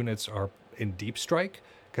what units are in Deep Strike,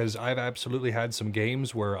 because I've absolutely had some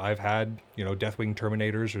games where I've had, Deathwing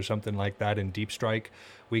Terminators or something like that in Deep Strike.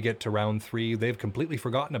 We get to round 3, they've completely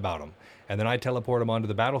forgotten about them. And then I teleport them onto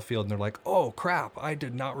the battlefield, and they're like, oh, crap, I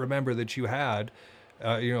did not remember that you had,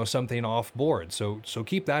 something off board. So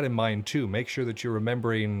keep that in mind, too. Make sure that you're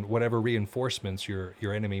remembering whatever reinforcements your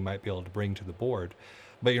enemy might be able to bring to the board.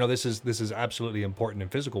 But, this is absolutely important in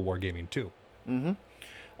physical wargaming, too. Mm-hmm.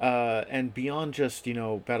 And beyond just,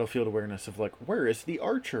 battlefield awareness of, like, where is the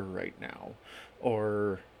archer right now?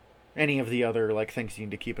 Or any of the other, like, things you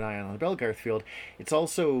need to keep an eye on the Belgarth field, it's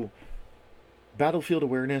also battlefield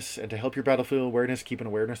awareness, and to help your battlefield awareness, keep an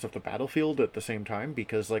awareness of the battlefield at the same time,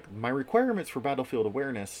 because, like, my requirements for battlefield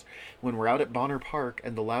awareness, when we're out at Bonner Park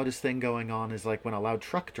and the loudest thing going on is, like, when a loud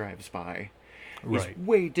truck drives by, is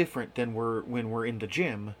way different than when we're in the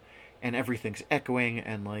gym and everything's echoing,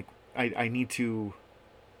 and, like, I need to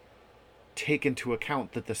take into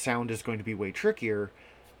account that the sound is going to be way trickier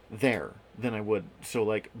there than I would. So,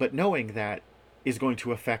 like, but knowing that is going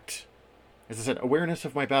to affect, as I said, awareness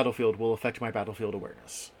of my battlefield will affect my battlefield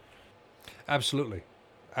awareness. Absolutely.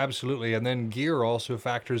 And then gear also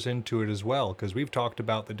factors into it as well, because we've talked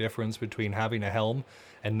about the difference between having a helm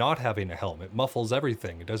and not having a helm. It muffles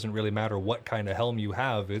everything. It doesn't really matter what kind of helm you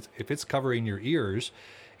have. If it's covering your ears,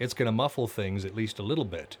 it's going to muffle things at least a little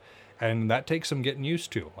bit. And that takes some getting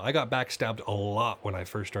used to. I got backstabbed a lot when I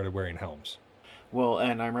first started wearing helms. Well,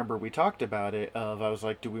 and I remember we talked about it, I was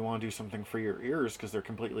like, do we want to do something for your ears because they're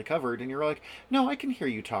completely covered? And you're like, no, I can hear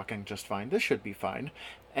you talking just fine. This should be fine.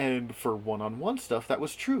 And for one-on-one stuff, that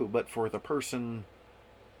was true. But for the person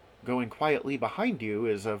going quietly behind you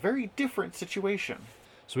is a very different situation.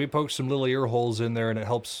 So we poked some little ear holes in there, and it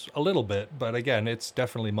helps a little bit. But again, it's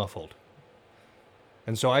definitely muffled.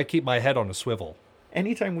 And so I keep my head on a swivel.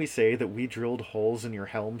 Anytime we say that we drilled holes in your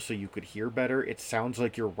helm so you could hear better, it sounds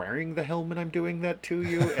like you're wearing the helm and I'm doing that to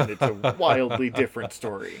you, and it's a wildly different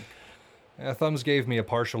story. Thumbs gave me a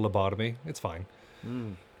partial lobotomy. It's fine.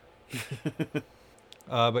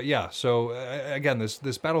 But yeah, so again,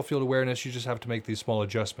 this battlefield awareness, you just have to make these small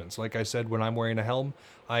adjustments. Like I said, when I'm wearing a helm,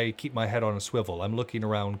 I keep my head on a swivel. I'm looking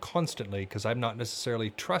around constantly because I'm not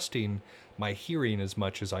necessarily trusting my hearing as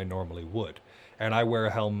much as I normally would. And I wear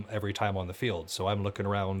a helm every time on the field, so I'm looking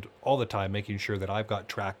around all the time, making sure that I've got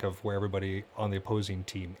track of where everybody on the opposing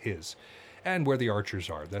team is, and where the archers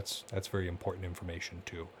are. That's very important information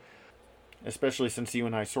too. Especially since you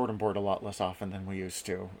and I sword and board a lot less often than we used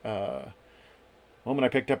to. The moment I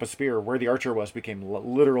picked up a spear, where the archer was became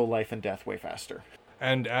literal life and death way faster.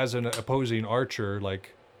 And as an opposing archer,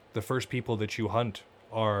 like, the first people that you hunt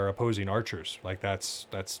are opposing archers. Like, that's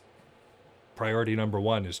priority number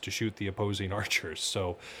 1 is to shoot the opposing archers.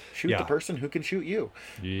 So shoot the person who can shoot you.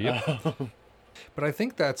 Yep. But I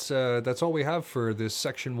think that's all we have for this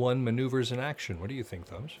Section 1, Maneuvers in Action. What do you think,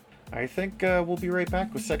 Thumbs? I think we'll be right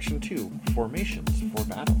back with Section 2, Formations for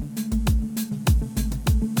Battle.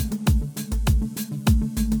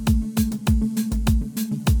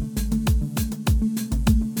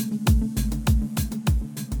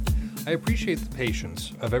 I appreciate the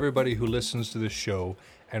patience of everybody who listens to this show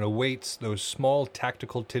and awaits those small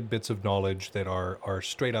tactical tidbits of knowledge that are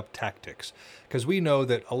straight up tactics. Because we know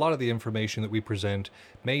that a lot of the information that we present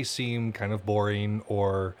may seem kind of boring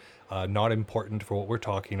or not important for what we're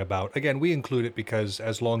talking about. Again, we include it because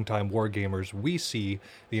as longtime wargamers, we see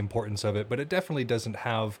the importance of it, but it definitely doesn't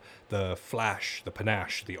have the flash, the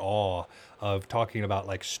panache, the awe of talking about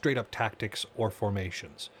like straight up tactics or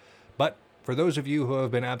formations. But for those of you who have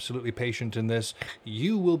been absolutely patient in this,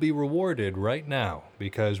 you will be rewarded right now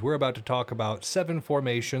because we're about to talk about 7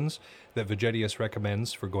 formations that Vegetius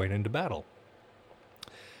recommends for going into battle.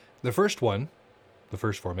 The first one, the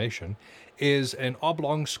first formation, is an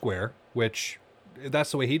oblong square, which that's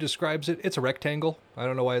the way he describes it. It's a rectangle. I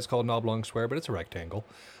don't know why it's called an oblong square, but it's a rectangle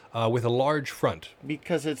with a large front.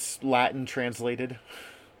 Because it's Latin translated.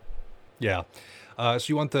 Yeah. So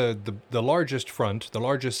you want the largest front, the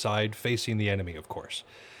largest side facing the enemy, of course.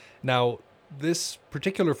 Now, this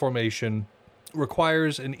particular formation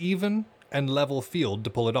requires an even and level field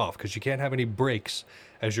to pull it off because you can't have any breaks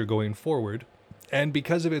as you're going forward. And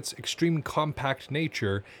because of its extreme compact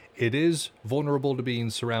nature, it is vulnerable to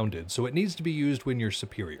being surrounded. So it needs to be used when you're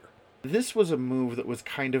superior. This was a move that was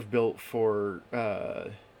kind of built for...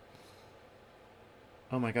 oh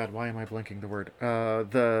my god, why am I blanking the word?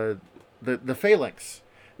 The phalanx.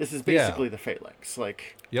 This is basically the phalanx.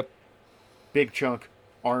 Like, yep, big chunk,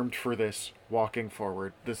 armed for this, walking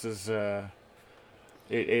forward. This is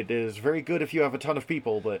it is very good if you have a ton of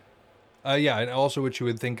people, but yeah, and also what you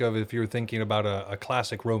would think of if you're thinking about a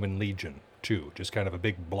classic Roman legion too, just kind of a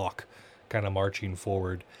big block, kind of marching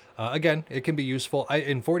forward. Again, it can be useful.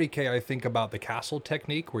 In 40k, I think about the castle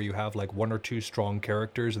technique where you have like 1 or 2 strong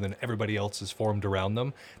characters and then everybody else is formed around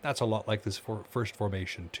them. That's a lot like this first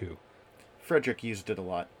formation too. Frederick used it a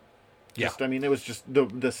lot. Yeah. I mean, it was just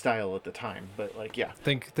the style at the time, but like, yeah.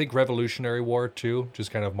 Think Revolutionary War too,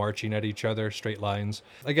 just kind of marching at each other, straight lines.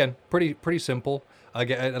 Again, pretty simple.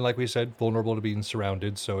 Again, and like we said, vulnerable to being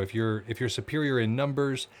surrounded. So if you're superior in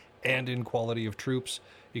numbers and in quality of troops,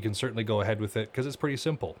 you can certainly go ahead with it because it's pretty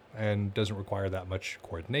simple and doesn't require that much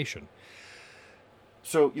coordination.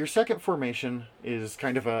 So your second formation is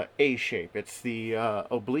kind of a A shape. It's the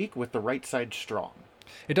oblique with the right side strong.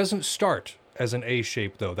 It doesn't start as an A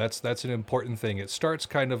shape, though. That's an important thing. It starts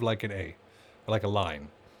kind of like an A, like a line.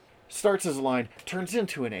 Starts as a line, turns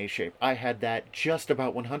into an A shape. I had that just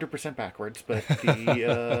about 100% backwards, but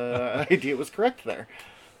the idea was correct there.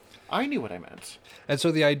 I knew what I meant. And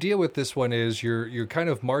so the idea with this one is you're kind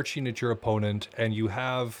of marching at your opponent, and you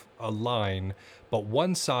have a line, but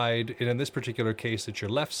one side, and in this particular case, it's your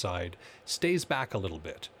left side, stays back a little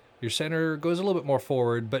bit. Your center goes a little bit more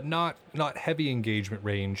forward, but not heavy engagement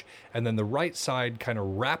range. And then the right side kind of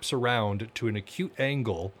wraps around to an acute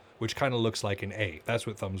angle, which kind of looks like an A. That's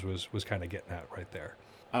what Thumbs was kind of getting at right there.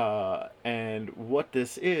 And what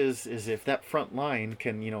this is if that front line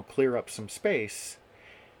can, clear up some space,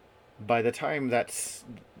 by the time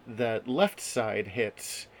that left side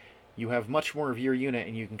hits, you have much more of your unit,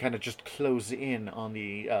 and you can kind of just close in on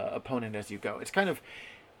the opponent as you go. It's kind of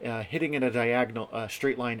hitting in a diagonal,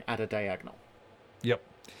 straight line at a diagonal. Yep.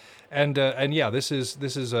 And yeah, this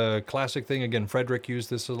is a classic thing. Again, Frederick used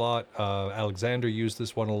this a lot. Alexander used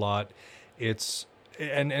this one a lot. It's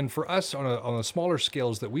and for us on the smaller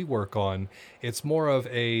scales that we work on, it's more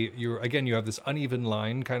of you have this uneven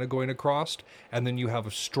line kind of going across, and then you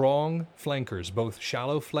have strong flankers, both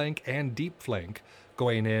shallow flank and deep flank,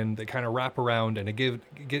 going in that kind of wrap around and give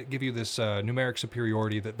you this numeric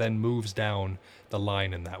superiority that then moves down the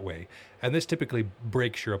line in that way. And this typically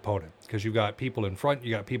breaks your opponent because you've got people in front,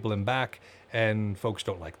 you got people in back, and folks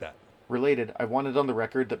don't like that. Related, I wanted on the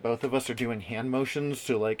record that both of us are doing hand motions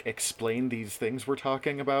to explain these things we're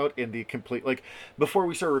talking about in the complete, before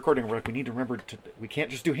we start recording, we're we need to remember we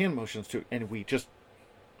can't just do hand motions and we just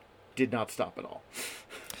did not stop at all.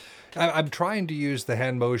 I'm trying to use the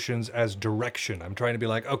hand motions as direction. I'm trying to be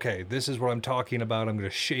like, okay, this is what I'm talking about. I'm going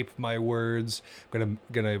to shape my words. I'm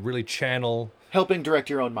going to really channel. Helping direct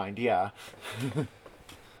your own mind, yeah.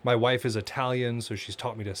 My wife is Italian, so she's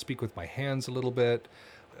taught me to speak with my hands a little bit.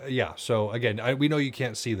 Yeah, so again, we know you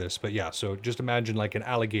can't see this, but yeah, so just imagine like an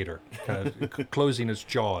alligator kind of closing its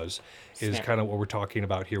jaws is kind of what we're talking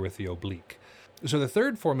about here with the oblique. So the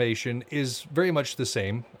third formation is very much the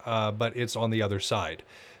same, but it's on the other side.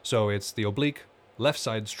 So it's the oblique left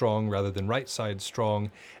side strong rather than right side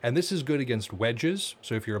strong. And this is good against wedges.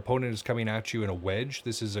 So if your opponent is coming at you in a wedge,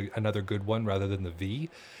 this is another good one rather than the V.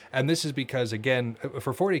 And this is because, again,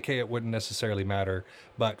 for 40k it wouldn't necessarily matter,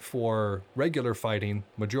 but for regular fighting,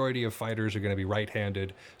 majority of fighters are going to be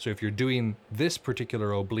right-handed. So if you're doing this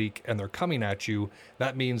particular oblique and they're coming at you,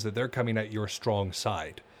 that means that they're coming at your strong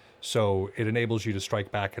side. So it enables you to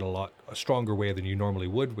strike back in a stronger way than you normally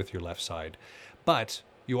would with your left side. But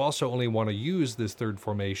you also only want to use this third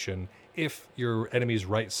formation if your enemy's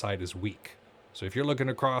right side is weak. So if you're looking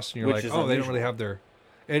across and you're like, oh, they don't really have their...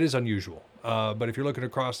 It is unusual. But if you're looking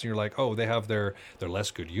across and you're like, oh, they have their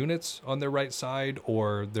less good units on their right side,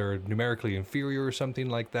 or they're numerically inferior or something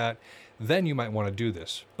like that, then you might want to do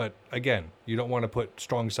this. But again, you don't want to put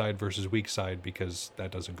strong side versus weak side because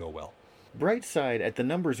that doesn't go well. Bright side, at the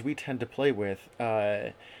numbers we tend to play with,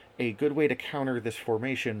 a good way to counter this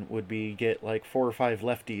formation would be get like 4 or 5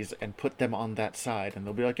 lefties and put them on that side, and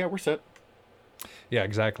they'll be like, yeah, we're set. Yeah,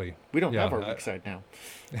 exactly. We don't have our weak side now.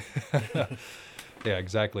 Yeah,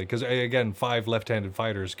 exactly. Because, again, 5 left-handed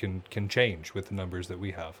fighters can change with the numbers that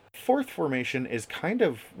we have. Fourth formation is kind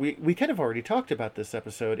of... We kind of already talked about this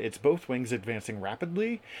episode. It's both wings advancing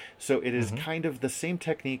rapidly, so it is kind of the same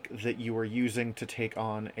technique that you were using to take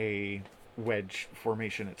on a wedge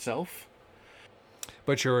formation itself.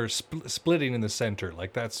 But you're splitting in the center.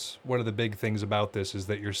 Like, that's one of the big things about this, is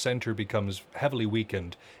that your center becomes heavily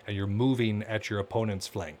weakened, and you're moving at your opponent's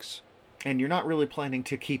flanks. And you're not really planning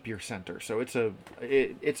to keep your center, so it's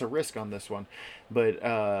a risk on this one. But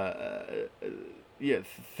yeah,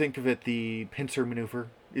 think of it. The pincer maneuver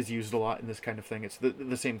is used a lot in this kind of thing. It's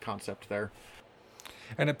the same concept there.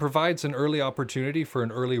 And it provides an early opportunity for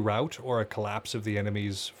an early rout or a collapse of the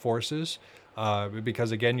enemy's forces.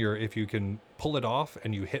 Because again, if you can pull it off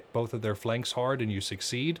and you hit both of their flanks hard and you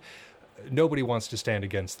succeed, nobody wants to stand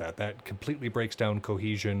against that. That completely breaks down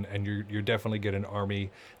cohesion, and you're definitely get an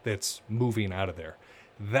army that's moving out of there.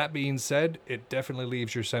 That being said, it definitely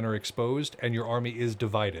leaves your center exposed, and your army is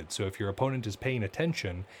divided. So if your opponent is paying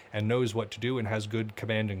attention and knows what to do and has good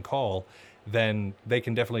command and call, then they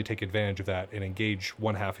can definitely take advantage of that and engage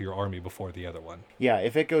one half of your army before the other one. Yeah,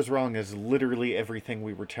 if it goes wrong, is literally everything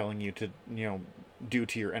we were telling you to, do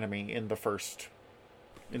to your enemy in the first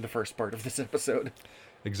part of this episode.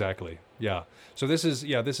 Exactly. Yeah. So this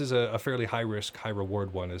is a fairly high risk, high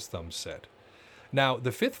reward one, as Thumb said. Now,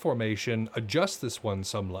 the fifth formation adjusts this one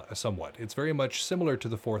somewhat. It's very much similar to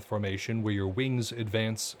the fourth formation, where your wings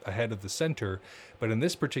advance ahead of the center, but in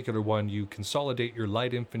this particular one, you consolidate your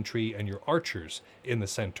light infantry and your archers in the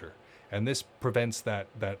center. And this prevents that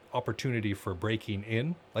opportunity for breaking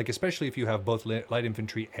in, like especially if you have both light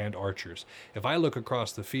infantry and archers. If I look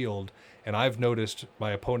across the field and I've noticed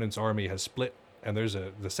my opponent's army has split and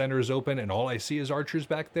the center is open and all I see is archers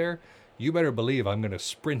back there, you better believe I'm going to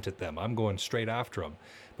sprint at them. I'm going straight after them.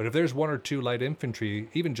 But if there's 1 or 2 light infantry,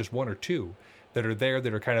 even just 1 or 2, that are there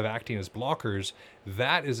that are kind of acting as blockers,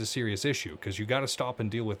 that is a serious issue, because you got to stop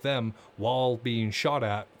and deal with them while being shot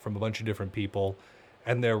at from a bunch of different people,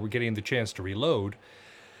 and they're getting the chance to reload.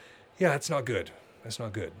 Yeah, it's not good. That's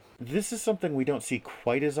not good. This is something we don't see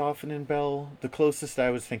quite as often in Bell. The closest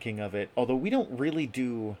I was thinking of it, although we don't really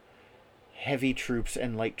do heavy troops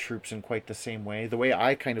and light troops in quite the same way. The way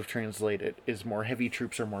I kind of translate it is more heavy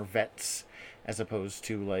troops are more vets, as opposed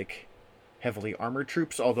to, like, heavily armored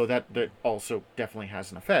troops, although that also definitely has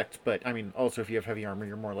an effect. But, I mean, also if you have heavy armor,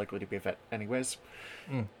 you're more likely to be a vet anyways.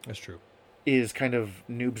 That's true. Is kind of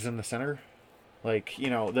noobs in the center. Like,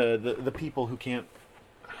 the people who can't...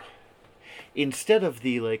 Instead of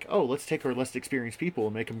the, like, oh, let's take our less experienced people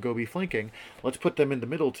and make them go be flanking, let's put them in the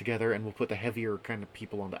middle together and we'll put the heavier kind of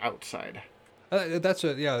people on the outside.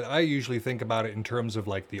 I usually think about it in terms of,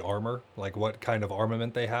 like, the armor, like what kind of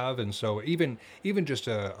armament they have. And so even just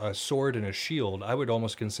a sword and a shield, I would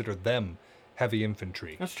almost consider them heavy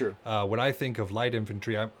infantry. That's true. When I think of light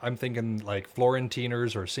infantry, I'm thinking like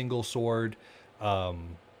Florentiners or single sword,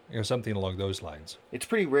 something along those lines. It's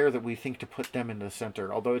pretty rare that we think to put them in the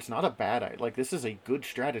center, although it's not a bad idea. Like, this is a good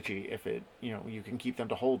strategy if it, you can keep them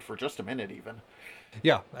to hold for just a minute even.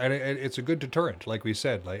 Yeah, and it's a good deterrent, like we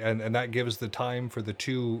said, and that gives the time for the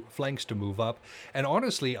 2 flanks to move up. And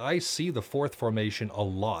honestly, I see the fourth formation a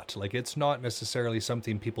lot. Like, it's not necessarily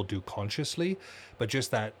something people do consciously, but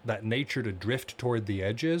just that nature to drift toward the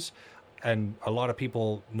edges, and a lot of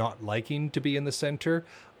people not liking to be in the center.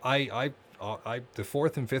 The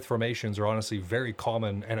fourth and fifth formations are honestly very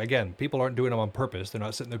common, and again, people aren't doing them on purpose. They're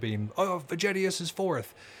not sitting there being, oh, Vegetius is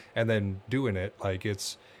fourth, and then doing it. Like,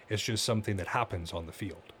 it's just something that happens on the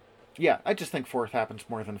field. Yeah, I just think fourth happens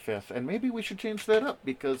more than fifth, and maybe we should change that up,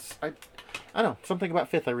 because I don't know, something about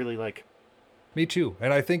fifth I really like. Me too.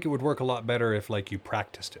 And I think it would work a lot better if, like, you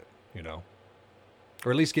practiced it, you know?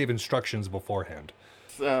 Or at least gave instructions beforehand.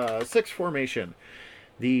 Sixth formation.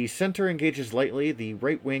 The center engages lightly, the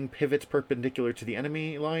right wing pivots perpendicular to the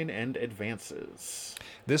enemy line and advances.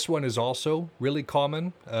 This one is also really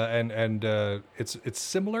common, and it's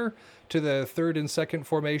similar to the third and second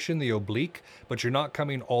formation, the oblique, but you're not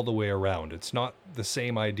coming all the way around. It's not the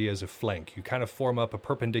same idea as a flank. You kind of form up a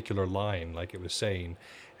perpendicular line, like it was saying,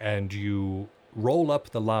 and you roll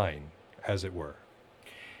up the line, as it were.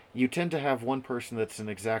 You tend to have one person that's an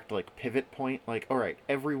exact, like, pivot point. Like, all right,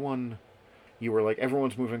 everyone's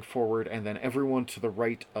moving forward, and then everyone to the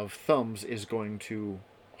right of thumbs is going to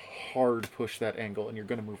hard push that angle, and you're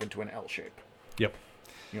going to move into an L shape. Yep.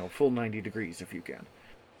 Full 90 degrees if you can.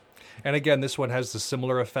 And again, this one has the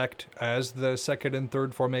similar effect as the second and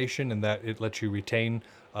third formation in that it lets you retain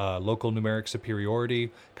local numeric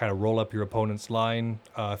superiority, kind of roll up your opponent's line,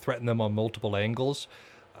 threaten them on multiple angles.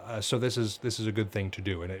 So this is a good thing to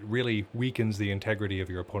do, and it really weakens the integrity of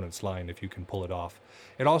your opponent's line if you can pull it off.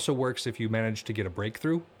 It also works if you manage to get a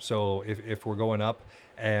breakthrough. So if we're going up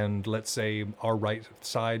and let's say our right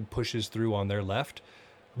side pushes through on their left,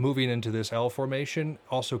 moving into this L formation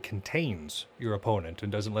also contains your opponent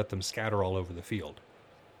and doesn't let them scatter all over the field.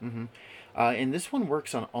 Mm-hmm. And this one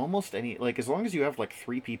works on almost any, like, as long as you have like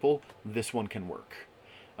 3 people, this one can work.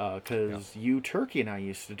 Because Turkey and I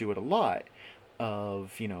used to do it a lot.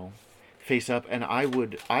 Of face up, and I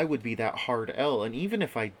would be that hard L, and even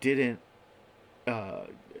if I didn't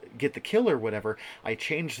get the kill or whatever, I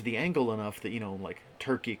changed the angle enough that like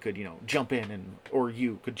Turkey could jump in, or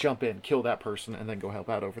you could jump in, kill that person, and then go help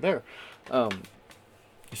out over there.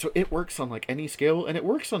 So it works on like any scale, and it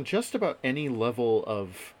works on just about any level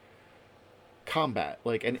of combat,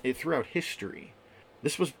 like, and throughout history.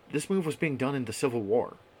 This move was being done in the Civil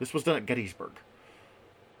War. This was done at Gettysburg.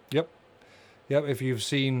 Yep. Yep, if you've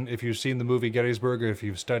seen the movie Gettysburg, or if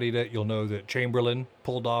you've studied it, you'll know that Chamberlain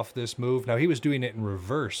pulled off this move. Now, he was doing it in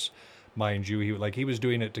reverse, mind you. He was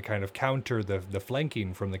doing it to kind of counter the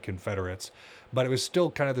flanking from the Confederates, but it was still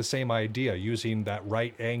kind of the same idea, using that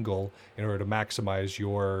right angle in order to maximize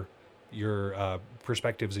your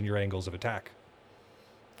perspectives and your angles of attack.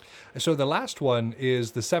 So the last one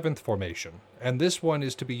is the seventh formation, and this one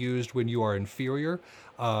is to be used when you are inferior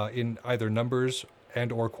in either numbers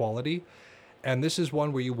and or quality. And this is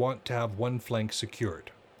one where you want to have one flank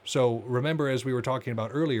secured. So remember, as we were talking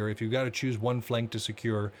about earlier, if you've got to choose one flank to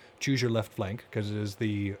secure, choose your left flank, because it is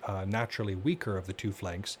the naturally weaker of the 2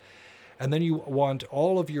 flanks. And then you want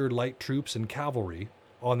all of your light troops and cavalry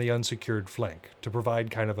on the unsecured flank to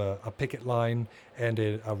provide kind of a picket line and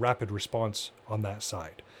a rapid response on that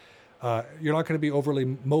side. You're not going to be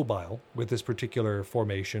overly mobile with this particular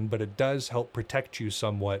formation, but it does help protect you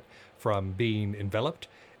somewhat from being enveloped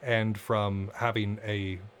and from having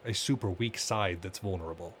a super weak side that's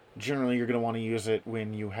vulnerable. Generally, you're going to want to use it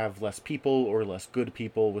when you have less people or less good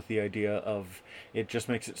people, with the idea of it just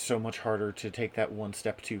makes it so much harder to take that one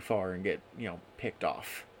step too far and get, picked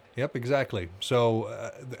off. Yep, exactly.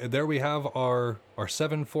 So there we have our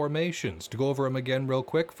 7 formations. To go over them again real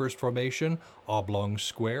quick, first formation, oblong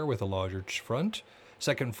square with a large front.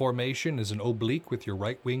 Second formation is an oblique with your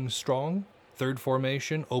right wing strong. Third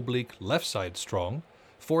formation, oblique left side strong.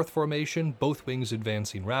 Fourth formation, both wings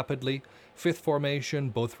advancing rapidly. Fifth formation,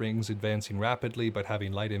 both wings advancing rapidly but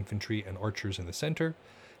having light infantry and archers in the center.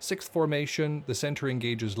 Sixth formation, the center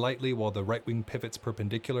engages lightly while the right wing pivots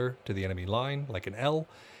perpendicular to the enemy line, like an L.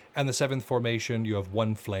 And the seventh formation, you have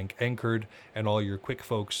one flank anchored and all your quick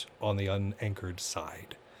folks on the unanchored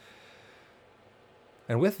side.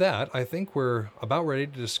 And with that, I think we're about ready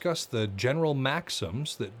to discuss the general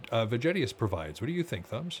maxims that Vegetius provides. What do you think,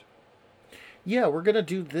 Thumbs? Yeah, we're going to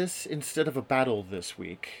do this instead of a battle this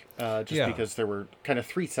week, because there were kind of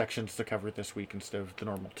 3 sections to cover this week instead of the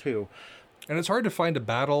normal 2. And it's hard to find a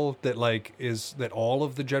battle that that all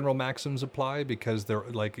of the general maxims apply, because they're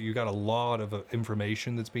you got a lot of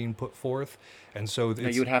information that's being put forth, and so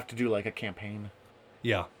you would have to do like a campaign.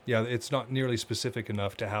 Yeah, it's not nearly specific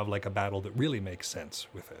enough to have like a battle that really makes sense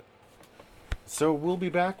with it. So we'll be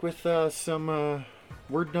back with some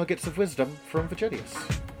word nuggets of wisdom from Vegetius.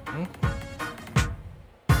 Mm-hmm.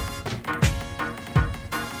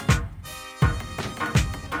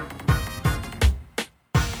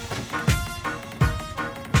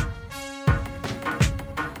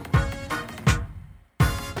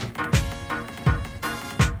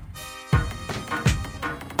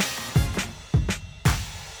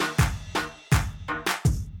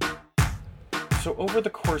 So over the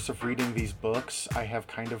course of reading these books, I have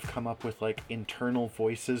kind of come up with like internal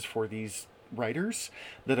voices for these writers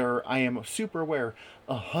that are, I am super aware,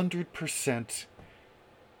 100%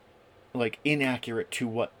 like inaccurate to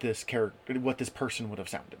what this person would have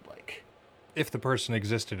sounded like. If the person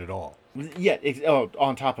existed at all. Yeah,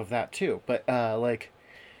 on top of that too. But like,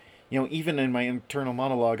 even in my internal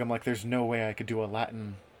monologue, I'm like, there's no way I could do a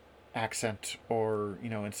Latin accent, or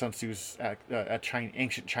in Sun Tzu's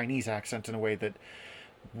ancient Chinese accent, in a way that,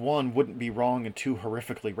 one, wouldn't be wrong, and two,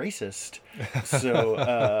 horrifically racist. So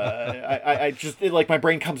I just, like, my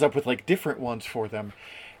brain comes up with like different ones for them,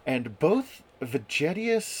 and both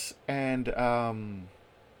Vegetius and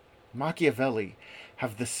Machiavelli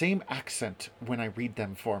have the same accent when I read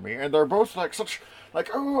them for me, and they're both like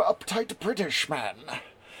uptight British man.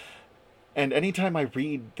 And anytime I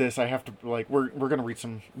read this, I have to, like, we're gonna read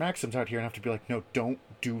some Maxims out here, and I have to be like, no, don't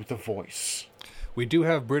do the voice. We do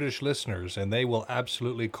have British listeners, and they will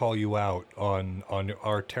absolutely call you out on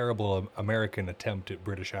our terrible American attempt at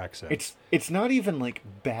British accents. It's not even like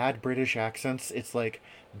bad British accents. It's like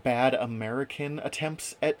bad American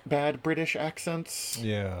attempts at bad British accents.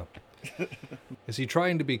 Yeah. Is he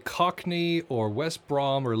trying to be Cockney or West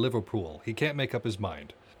Brom or Liverpool? He can't make up his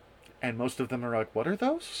mind. And most of them are like, what are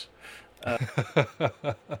those?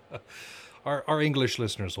 Our English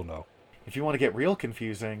listeners will know. If you want to get real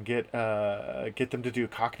confusing, get them to do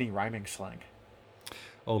Cockney rhyming slang.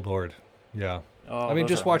 Oh Lord, yeah. Oh, I mean,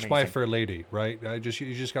 just watch amazing. My Fair Lady, right? You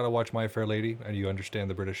just got to watch My Fair Lady, and you understand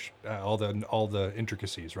the British, all the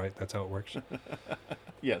intricacies, right? That's how it works.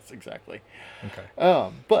 Yes, exactly.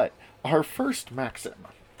 Okay. But our first maxim.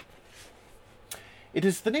 It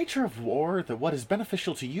is the nature of war that what is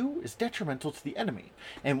beneficial to you is detrimental to the enemy,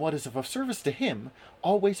 and what is of service to him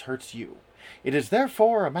always hurts you. It is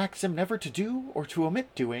therefore a maxim never to do, or to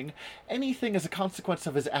omit doing, anything as a consequence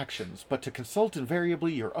of his actions, but to consult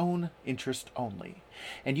invariably your own interest only.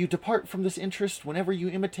 And you depart from this interest whenever you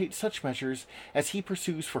imitate such measures as he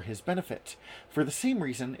pursues for his benefit. For the same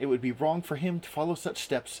reason, it would be wrong for him to follow such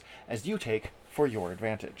steps as you take for your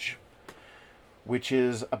advantage. Which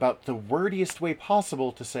is about the wordiest way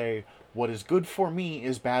possible to say, what is good for me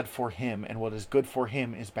is bad for him, and what is good for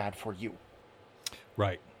him is bad for you.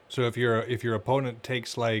 Right. So if your opponent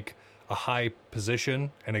takes like a high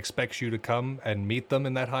position and expects you to come and meet them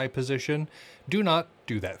in that high position, do not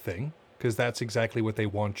do that thing, because that's exactly what they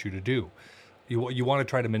want you to do. You want to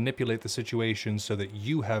try to manipulate the situation so that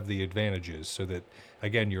you have the advantages, so that,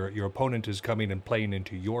 again, your opponent is coming and playing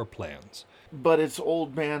into your plans. But it's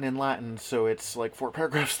old man in Latin, so it's like 4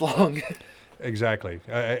 paragraphs long. Exactly.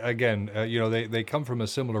 They come from a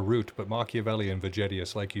similar root, but Machiavelli and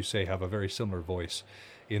Vegetius, like you say, have a very similar voice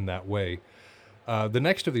in that way. The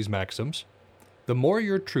next of these maxims: the more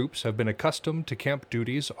your troops have been accustomed to camp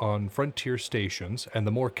duties on frontier stations, and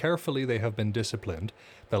the more carefully they have been disciplined,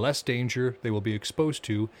 the less danger they will be exposed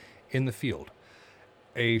to in the field.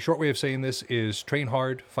 A short way of saying this is train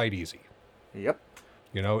hard, fight easy. Yep.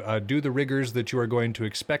 Do the rigors that you are going to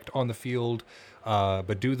expect on the field,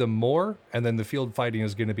 but do them more, and then the field fighting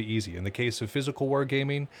is going to be easy. In the case of physical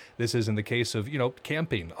wargaming, this is in the case of,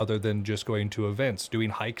 camping, other than just going to events, doing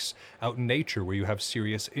hikes out in nature where you have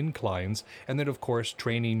serious inclines, and then, of course,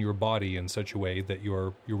 training your body in such a way that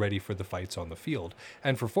you're ready for the fights on the field.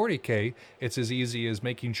 And for 40K, it's as easy as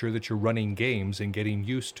making sure that you're running games and getting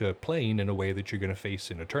used to playing in a way that you're going to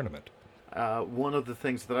face in a tournament. One of the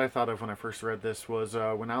things that I thought of when I first read this was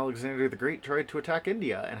when Alexander the Great tried to attack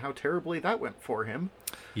India, and how terribly that went for him.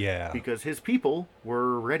 Yeah. Because his people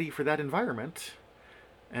were ready for that environment.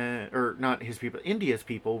 Or not his people, India's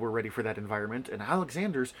people were ready for that environment, and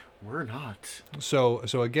Alexander's were not. So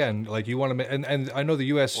again, like, you want to, and I know the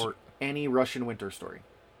U.S. Or any Russian winter story.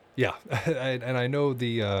 Yeah, and I know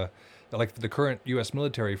like the current U.S.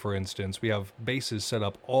 military, for instance, we have bases set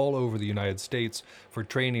up all over the United States for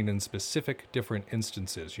training in specific different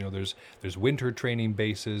instances. There's winter training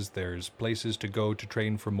bases, there's places to go to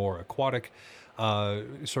train for more aquatic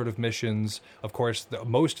sort of missions. Of course,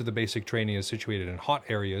 most of the basic training is situated in hot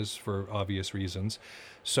areas for obvious reasons.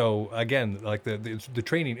 So again, like the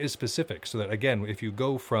training is specific, so that, again, if you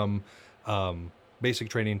go from basic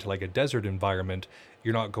training to like a desert environment,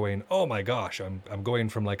 you're not going, oh my gosh, I'm going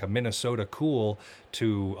from like a Minnesota cool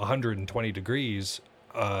to 120 degrees.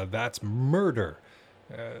 That's murder.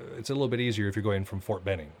 It's a little bit easier if you're going from Fort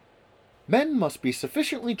Benning. Men must be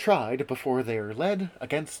sufficiently tried before they are led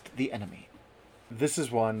against the enemy. This is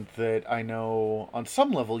one that I know on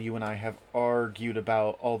some level you and I have argued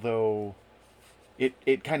about, although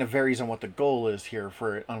it kind of varies on what the goal is here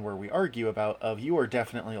on where we argue about. You are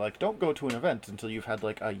definitely like, don't go to an event until you've had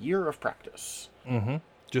like a year of practice. Mm-hmm.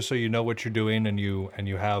 Just so you know what you're doing, and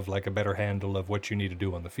you have like a better handle of what you need to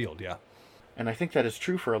do on the field. Yeah. And I think that is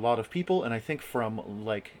true for a lot of people, and I think from,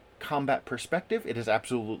 like, combat perspective, it is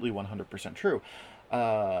absolutely 100% true.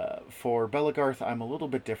 For Belagarth, I'm a little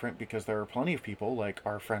bit different because there are plenty of people, like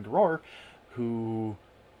our friend Roar, who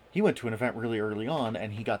he went to an event really early on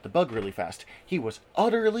and he got the bug really fast. He was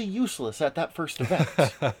utterly useless at that first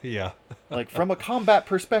event. Yeah. Like, from a combat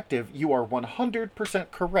perspective, you are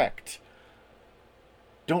 100% correct.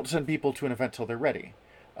 Don't send people to an event till they're ready.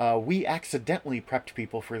 We accidentally prepped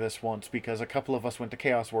people for this once because a couple of us went to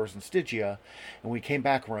Chaos Wars in Stygia, and we came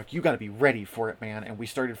back and we're like, you gotta be ready for it, man. And we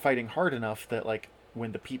started fighting hard enough that, like,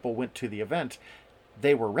 when the people went to the event,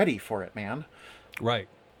 they were ready for it, man. Right.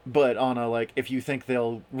 But on a, like, if you think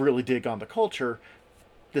they'll really dig on the culture,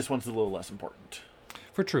 this one's a little less important.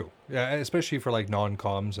 For true. Yeah, especially for like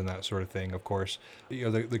non-coms and that sort of thing, of course. You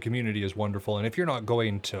know, the community is wonderful. And if you're not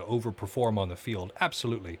going to overperform on the field,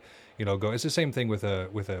 absolutely, you know, go. It's the same thing with a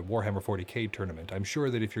Warhammer 40K tournament. I'm sure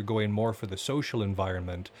that if you're going more for the social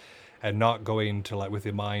environment and not going to, like, with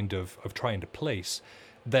the mind of trying to place,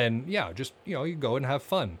 then yeah, just, you know, you go and have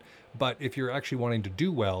fun. But if you're actually wanting to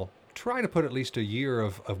do well, try to put at least a year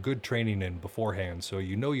of good training in beforehand, so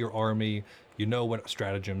you know your army, you know what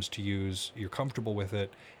stratagems to use, you're comfortable with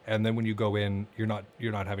it, and then when you go in, you're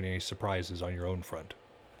not having any surprises on your own front.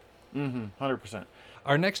 100%.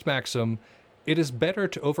 Our next maxim: it is better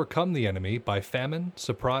to overcome the enemy by famine,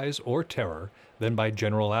 surprise, or terror than by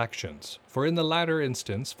general actions, for in the latter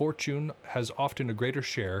instance, fortune has often a greater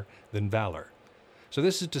share than valor. So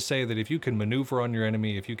this is to say that if you can maneuver on your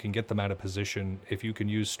enemy, if you can get them out of position, if you can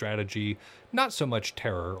use strategy, not so much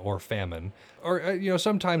terror or famine, or, you know,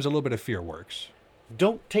 sometimes a little bit of fear works.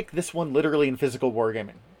 Don't take this one literally in physical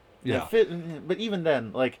wargaming. Yeah. But even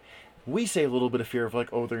then, like, we say a little bit of fear of, like,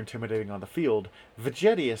 oh, they're intimidating on the field.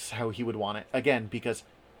 Vegetius, how he would want it, again, because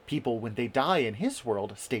people, when they die in his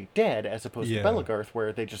world, stay dead, as opposed to Belagarth,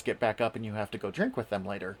 where they just get back up and you have to go drink with them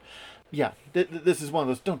later. Yeah, this is one of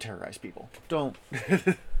those, don't terrorize people. Don't.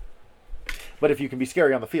 But if you can be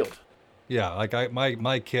scary on the field. Yeah, like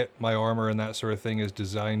my kit, my armor, and that sort of thing is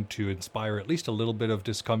designed to inspire at least a little bit of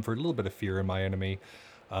discomfort, a little bit of fear in my enemy.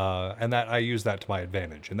 And that I use that to my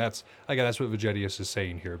advantage. And that's what Vegetius is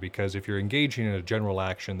saying here, because if you're engaging in a general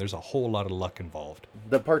action, there's a whole lot of luck involved.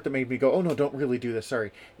 The part that made me go, oh no, don't really do this,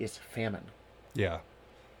 sorry, is famine. Yeah.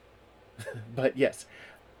 But yes,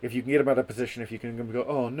 if you can get them out of position, if you can go,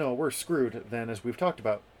 oh no, we're screwed, then as we've talked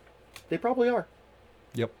about, they probably are.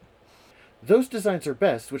 Yep. Those designs are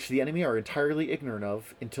best which the enemy are entirely ignorant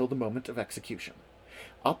of until the moment of execution.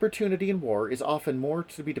 Opportunity in war is often more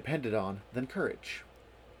to be depended on than courage.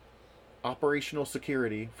 Operational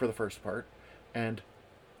security for the first part, and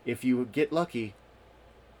if you get lucky,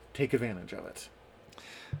 take advantage of it.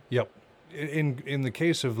 Yep. In the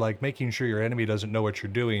case of, like, making sure your enemy doesn't know what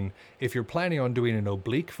you're doing, if you're planning on doing an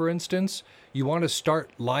oblique, for instance, you want to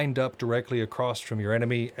start lined up directly across from your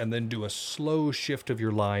enemy and then do a slow shift of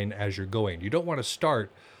your line as you're going. You don't want to start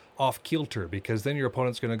off kilter, because then your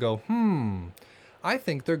opponent's going to go, I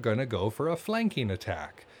think they're going to go for a flanking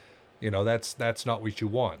attack. You know, that's not what you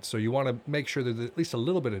want. So you want to make sure that there's at least a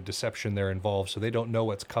little bit of deception there involved, so they don't know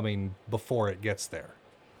what's coming before it gets there.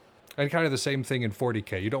 And kind of the same thing in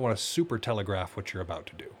 40K. You don't want to super telegraph what you're about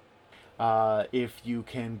to do. If you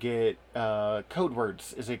can get code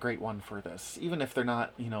words is a great one for this. Even if they're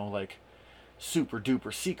not, you know, like super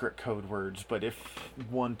duper secret code words, but if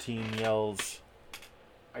one team yells,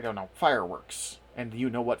 I don't know, fireworks, and you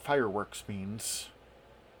know what fireworks means,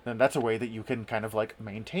 then that's a way that you can kind of, like,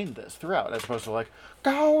 maintain this throughout, as opposed to, like,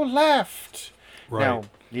 go left. Right. Now,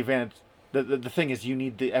 the advantage, the thing is, you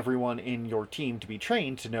need everyone in your team to be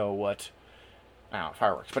trained to know what, I don't know,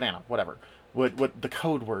 fireworks, banana, whatever, what the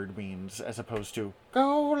code word means, as opposed to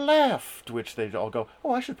go left, which they all go,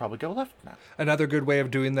 oh, I should probably go left now. Another good way of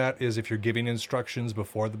doing that is if you're giving instructions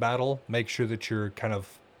before the battle, make sure that you're kind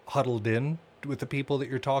of huddled in with the people that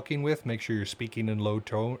you're talking with. Make sure you're speaking in low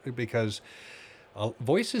tone, because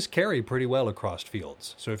voices carry pretty well across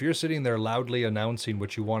fields. So if you're sitting there loudly announcing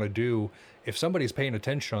what you want to do, if somebody's paying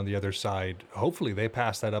attention on the other side, hopefully they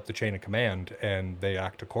pass that up the chain of command and they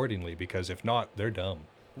act accordingly, because if not, they're dumb.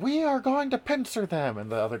 We are going to pincer them.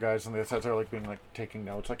 And the other guys on the other side are, like, being, like, taking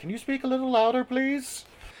notes. Like, can you speak a little louder, please?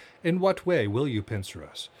 In what way will you pincer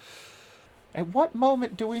us? At what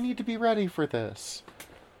moment do we need to be ready for this?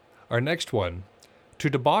 Our next one: to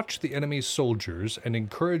debauch the enemy's soldiers and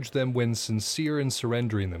encourage them when sincere in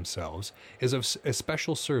surrendering themselves is of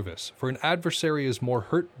especial service, for an adversary is more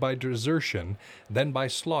hurt by desertion than by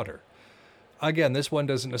slaughter. Again, this one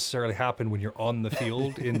doesn't necessarily happen when you're on the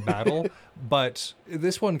field in battle, but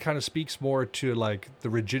this one kind of speaks more to, like,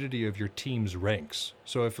 the rigidity of your team's ranks.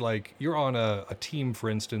 So if, like, you're on a team,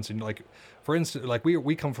 for instance, and, like, For instance, like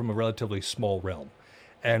we come from a relatively small realm,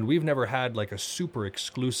 and we've never had like a super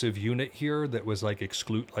exclusive unit here that was like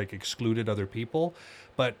excluded other people.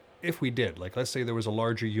 But if we did, like let's say there was a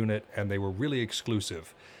larger unit and they were really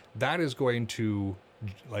exclusive, that is going to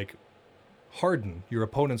like harden your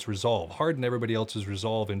opponent's resolve, harden everybody else's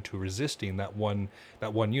resolve into resisting that one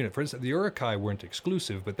unit. For instance, the Uruk-hai weren't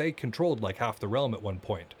exclusive, but they controlled like half the realm at one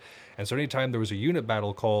point. And so anytime there was a unit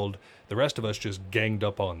battle called, the rest of us just ganged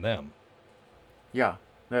up on them. Yeah,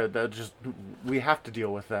 we have to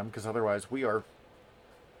deal with them, because otherwise we are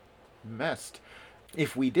messed.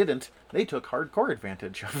 If we didn't, they took hardcore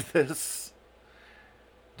advantage of this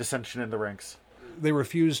dissension in the ranks. They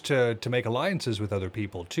refused to make alliances with other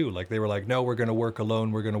people too. Like they were like, no, we're going to work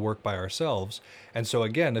alone. We're going to work by ourselves. And so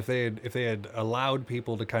again, if they had allowed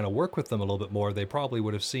people to kind of work with them a little bit more, they probably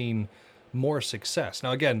would have seen more success.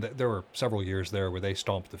 Now again, there were several years there where they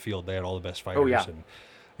stomped the field. They had all the best fighters. Oh, yeah. And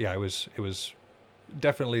yeah, it was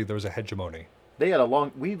definitely, there was a hegemony. They had a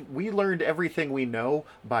long... We learned everything we know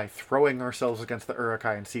by throwing ourselves against the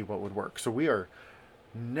Uruk-hai and see what would work. So we are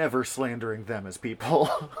never slandering them as people.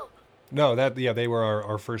 No, they were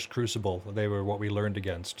our first crucible. They were what we learned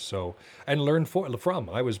against. So, and learned from.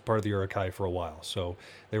 I was part of the Uruk-hai for a while, so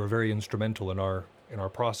they were very instrumental in our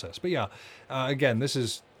process. But yeah, again, this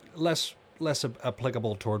is less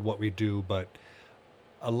applicable toward what we do, but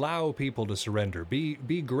allow people to surrender.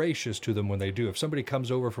 Be gracious to them when they do. If somebody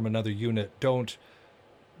comes over from another unit, don't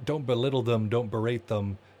belittle them, don't berate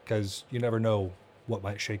them, because you never know what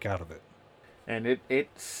might shake out of it. And it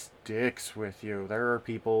sticks with you. There are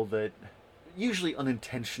people that usually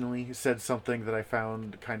unintentionally said something that I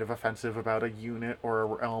found kind of offensive about a unit or a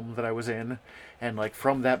realm that I was in, and like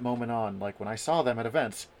from that moment on, like when I saw them at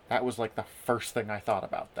events, that was like the first thing I thought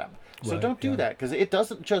about them. So right, don't do that, because it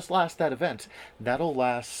doesn't just last that event. That'll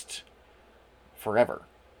last forever.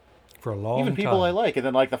 For a long time. Even people I like, and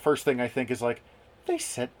then like the first thing I think is like, they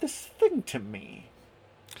said this thing to me.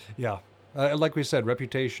 Yeah. Like we said,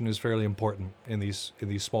 reputation is fairly important in these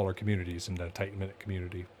smaller communities, in a tight-knit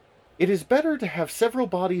community. It is better to have several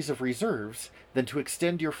bodies of reserves than to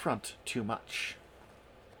extend your front too much.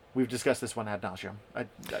 We've discussed this one ad nauseum.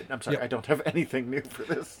 I'm sorry, yep. I don't have anything new for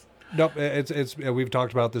this. Nope, it's we've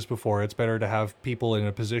talked about this before. It's better to have people in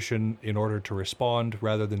a position in order to respond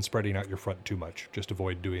rather than spreading out your front too much. Just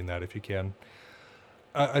avoid doing that if you can.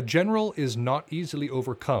 A general is not easily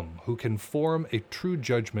overcome who can form a true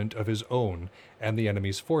judgment of his own and the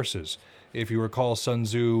enemy's forces. If you recall Sun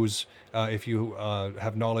Tzu's, if you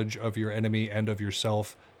have knowledge of your enemy and of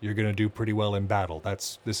yourself, you're going to do pretty well in battle.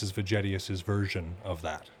 This is Vegetius's version of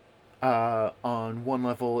that. On one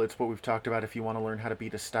level, it's what we've talked about. If you want to learn how to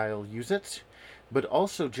beat a style, use it. But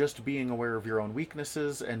also just being aware of your own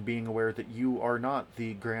weaknesses and being aware that you are not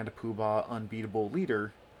the Grand Poobah unbeatable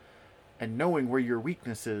leader. And knowing where your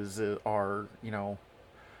weaknesses are,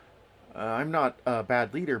 I'm not a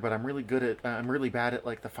bad leader, but I'm really bad at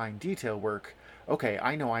like the fine detail work. Okay,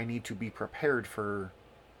 I know I need to be prepared for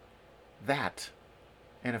that,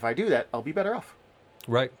 and if I do that, I'll be better off.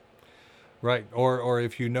 Right. Or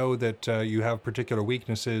if you know that you have particular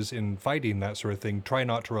weaknesses in fighting, that sort of thing, try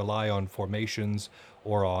not to rely on formations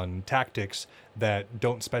or on tactics that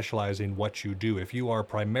don't specialize in what you do. If you are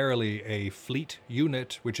primarily a fleet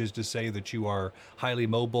unit, which is to say that you are highly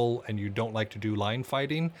mobile and you don't like to do line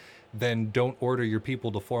fighting, then don't order your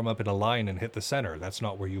people to form up in a line and hit the center. That's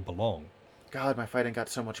not where you belong. God, my fighting got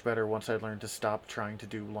so much better once I learned to stop trying to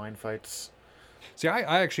do line fights. See,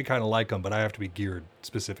 I actually kind of like them, but I have to be geared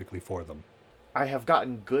specifically for them. I have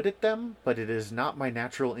gotten good at them, but it is not my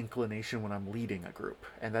natural inclination when I'm leading a group,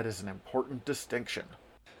 and that is an important distinction.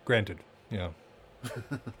 Granted, yeah.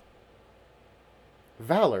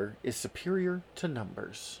 Valor is superior to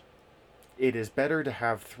numbers. It is better to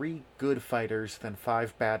have 3 good fighters than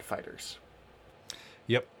 5 bad fighters.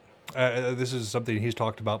 Yep. This is something he's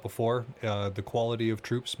talked about before. The quality of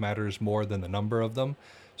troops matters more than the number of them.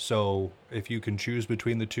 So if you can choose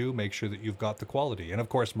between the two, make sure that you've got the quality. And of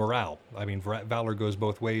course, morale. I mean, valor goes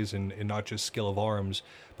both ways in not just skill of arms,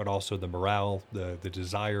 but also the morale, the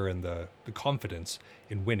desire, and the confidence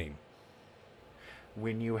in winning.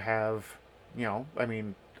 When you have,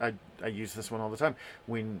 I use this one all the time.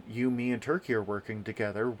 When you, me, and Turkey are working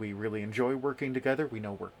together, we really enjoy working together. We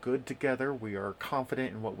know we're good together. We are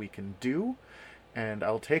confident in what we can do. And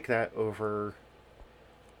I'll take that over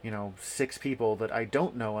 6 people that I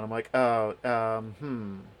don't know, and I'm like, God,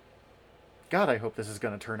 I hope this is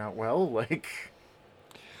going to turn out well. Like,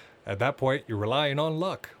 at that point, you're relying on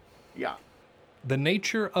luck. Yeah. The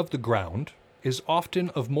nature of the ground is often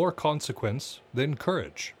of more consequence than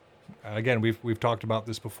courage. Again, we've talked about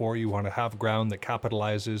this before. You want to have ground that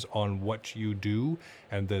capitalizes on what you do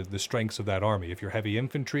and the strengths of that army. If you're heavy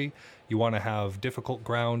infantry, you want to have difficult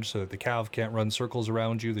ground so that the cav can't run circles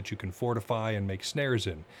around you, that you can fortify and make snares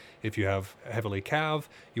in. If you have heavily cav,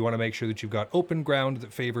 you want to make sure that you've got open ground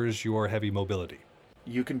that favors your heavy mobility.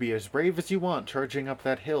 You can be as brave as you want charging up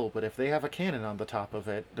that hill, but if they have a cannon on the top of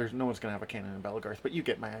it, there's no one's going to have a cannon in Belagarth, but you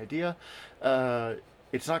get my idea.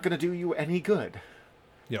 It's not going to do you any good.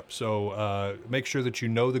 Yep, so make sure that you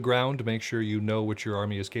know the ground, make sure you know what your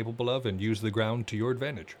army is capable of, and use the ground to your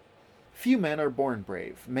advantage. Few men are born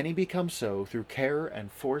brave. Many become so through care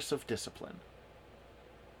and force of discipline.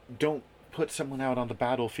 Don't put someone out on the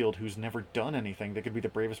battlefield who's never done anything. They could be the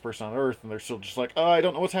bravest person on earth, and they're still just like, oh, I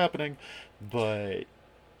don't know what's happening. But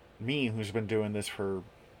me, who's been doing this for...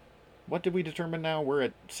 What did we determine now? We're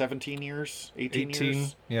at 17 years? 18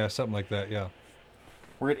 years? Yeah, something like that, yeah.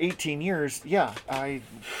 We're at 18 years. Yeah,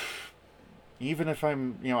 even if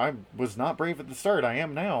I'm, I was not brave at the start, I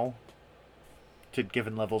am now, to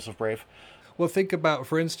given levels of brave. Well, think about,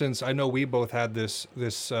 for instance, I know we both had this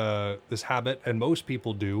habit, and most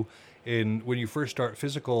people do, when you first start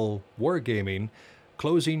physical wargaming,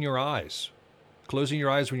 closing your eyes. Closing your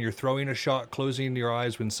eyes when you're throwing a shot, closing your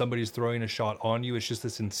eyes when somebody's throwing a shot on you. It's just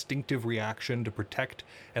this instinctive reaction to protect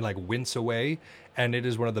and wince away. And it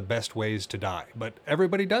is one of the best ways to die. But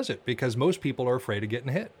everybody does it because most people are afraid of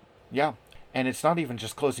getting hit. Yeah. And it's not even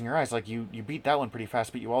just closing your eyes. You beat that one pretty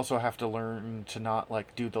fast, but you also have to learn to not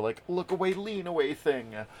do the look away, lean away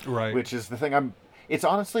thing. Right. Which is the thing it's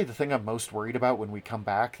honestly the thing I'm most worried about when we come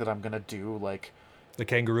back, that I'm going to do the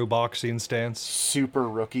kangaroo boxing stance. Super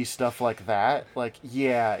rookie stuff like that.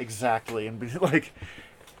 Yeah, exactly. And be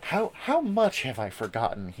how much have I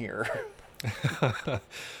forgotten here? Well,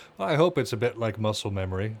 I hope it's a bit like muscle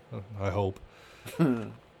memory. I hope.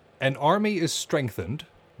 An army is strengthened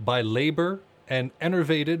by labor and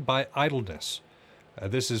enervated by idleness.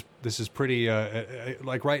 This is pretty,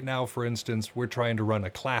 right now, for instance, we're trying to run a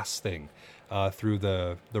class thing through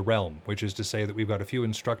the realm, which is to say that we've got a few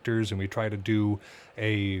instructors and we try to do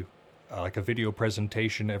a video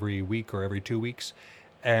presentation every week or every 2 weeks.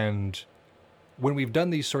 And when we've done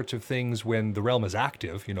these sorts of things, when the realm is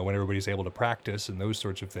active, when everybody's able to practice and those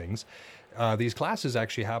sorts of things, these classes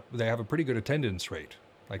actually have a pretty good attendance rate.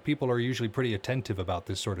 People are usually pretty attentive about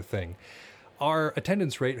this sort of thing. Our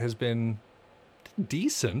attendance rate has been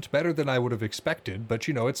decent, better than I would have expected, but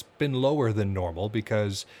it's been lower than normal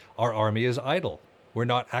because our army is idle. We're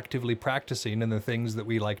not actively practicing in the things that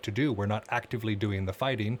we like to do. We're not actively doing the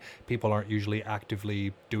fighting. People aren't usually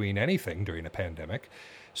actively doing anything during a pandemic.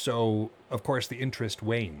 So, of course, the interest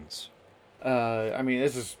wanes.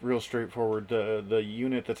 This is real straightforward. The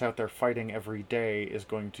unit that's out there fighting every day is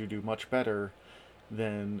going to do much better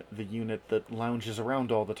than the unit that lounges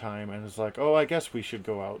around all the time and is like, oh, I guess we should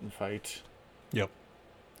go out and fight. Yep.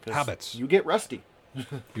 Habits. You get rusty.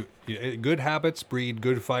 Good habits breed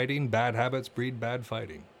good fighting. Bad habits breed bad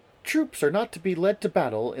fighting. Troops are not to be led to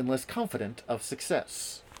battle unless confident of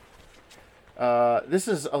success. This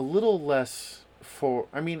is a little less for...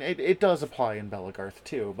 it does apply in Belagarth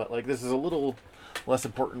too, but this is a little less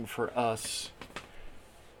important for us.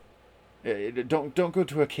 Don't go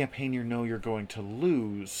to a campaign you're going to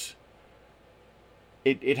lose.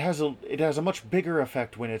 It has a much bigger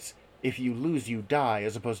effect when it's, if you lose, you die,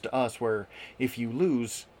 as opposed to us, where if you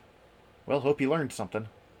lose, well, hope you learned something.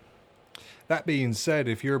 That being said,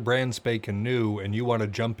 if you're brand spanking new and you want to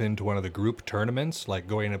jump into one of the group tournaments,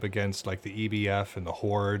 going up against the EBF and the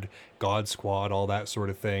Horde, God Squad, all that sort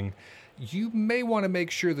of thing, you may want to make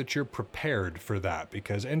sure that you're prepared for that,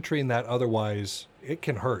 because entering that otherwise, it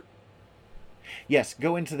can hurt. Yes,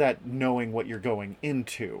 go into that knowing what you're going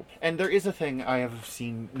into. And there is a thing I have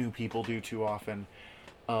seen new people do too often,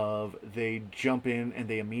 of they jump in and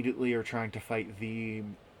they immediately are trying to fight the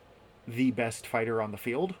best fighter on the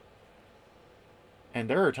field. And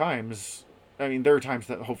there are times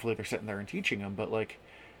that hopefully they're sitting there and teaching them, but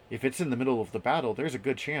if it's in the middle of the battle, there's a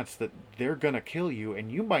good chance that they're gonna kill you and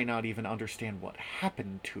you might not even understand what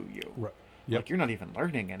happened to you. Right. Yep. You're not even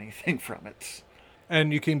learning anything from it.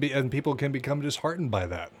 And people can become disheartened by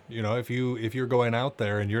that. If you're going out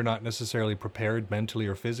there and you're not necessarily prepared mentally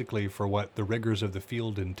or physically for what the rigors of the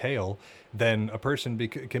field entail, then a person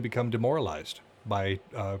can become demoralized by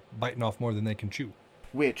biting off more than they can chew.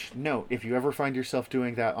 Which, note, if you ever find yourself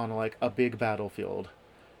doing that on a big battlefield,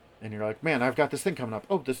 and you're like, man, I've got this thing coming up.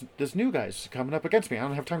 Oh, this new guy's coming up against me. I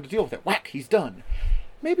don't have time to deal with it. Whack, he's done.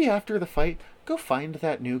 Maybe after the fight, go find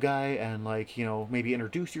that new guy and maybe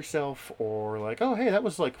introduce yourself, or oh, hey, that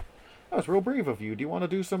was that was real brave of you. Do you want to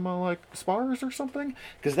do some like spars or something?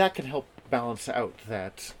 Because that can help balance out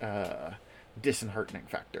that disheartening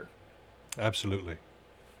factor. Absolutely.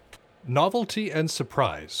 Novelty and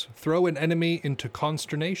surprise throw an enemy into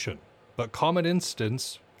consternation, but common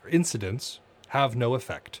incidents have no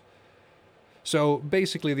effect. So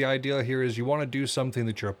basically the idea here is you want to do something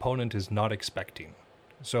that your opponent is not expecting.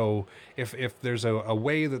 So if there's a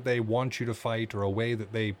way that they want you to fight or a way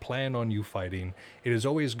that they plan on you fighting, it is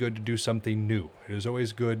always good to do something new. It is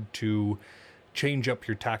always good to change up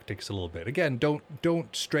your tactics a little bit. Again,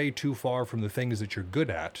 don't stray too far from the things that you're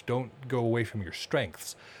good at. Don't go away from your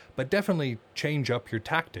strengths. But definitely change up your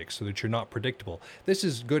tactics so that you're not predictable. This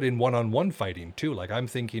is good in one-on-one fighting too. Like I'm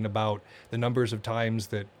thinking about the numbers of times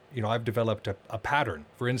that I've developed a pattern.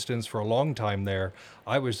 For instance, for a long time there,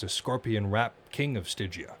 I was the Scorpion Wrap King of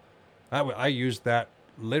Stygia. I used that,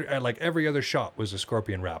 like every other shot was a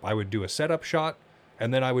Scorpion Wrap. I would do a setup shot,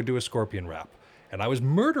 and then I would do a Scorpion Wrap. And I was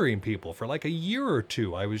murdering people for like a year or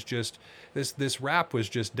two. I was just, this wrap was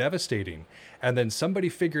just devastating. And then somebody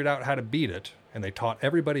figured out how to beat it, and they taught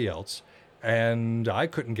everybody else, and I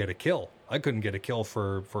couldn't get a kill. I couldn't get a kill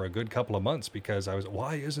for a good couple of months because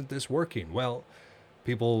why isn't this working? Well,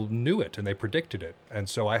 people knew it and they predicted it, and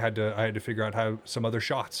so I had to figure out how some other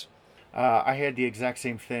shots. I had the exact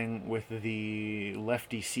same thing with the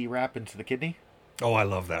lefty C wrap into the kidney. Oh, I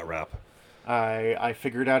love that wrap. I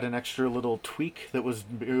figured out an extra little tweak that was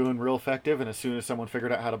doing real effective, and as soon as someone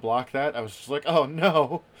figured out how to block that, I was just like, oh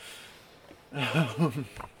no.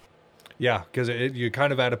 Yeah, because you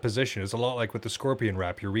kind of out of position. It's a lot like with the Scorpion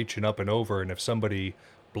Wrap. You're reaching up and over, and if somebody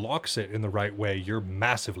blocks it in the right way, you're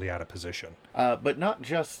massively out of position. But not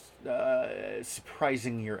just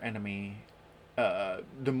surprising your enemy.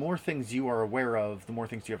 The more things you are aware of, the more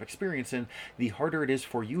things you have experience in, the harder it is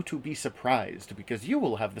for you to be surprised, because you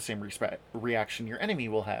will have the same reaction your enemy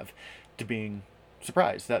will have to being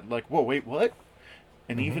surprised. That like, whoa, wait, what?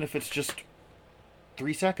 And even if it's just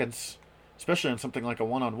 3 seconds, especially on something like a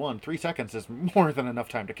one-on-one, 3 seconds is more than enough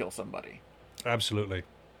time to kill somebody. Absolutely.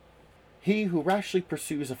 He who rashly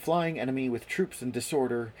pursues a flying enemy with troops in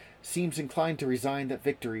disorder seems inclined to resign that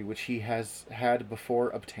victory which he has had before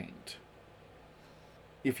obtained.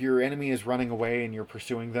 If your enemy is running away and you're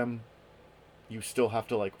pursuing them, you still have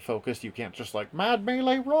to like focus. You can't just like mad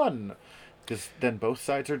melee run, because then both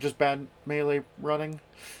sides are just bad melee running.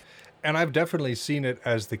 And I've definitely seen it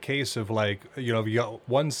as the case of like, you got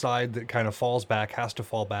one side that kind of falls back, has to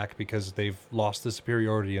fall back because they've lost the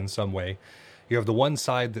superiority in some way. You have the one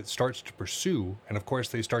side that starts to pursue, and of course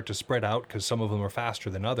they start to spread out because some of them are faster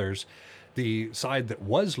than others. The side that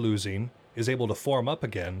was losing is able to form up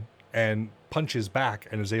again and punches back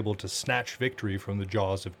and is able to snatch victory from the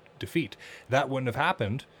jaws of defeat. That wouldn't have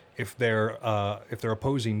happened if their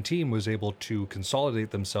opposing team was able to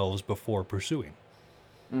consolidate themselves before pursuing.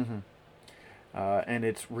 Mm-hmm. And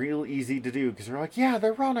it's real easy to do because they're like, yeah,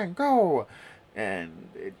 they're running, go! And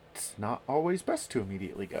it's not always best to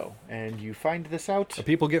immediately go. And you find this out.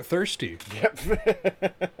 People get thirsty.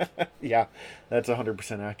 Yep. Yeah, that's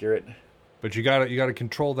 100% accurate. But you gotta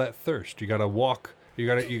control that thirst. You gotta walk. You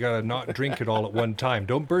gotta not drink it all at one time.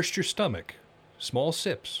 Don't burst your stomach. Small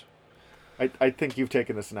sips. I think you've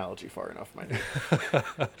taken this analogy far enough, my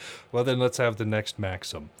dude. Well, then let's have the next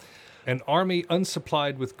maxim. An army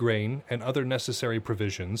unsupplied with grain and other necessary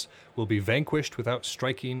provisions will be vanquished without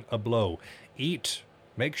striking a blow. Eat.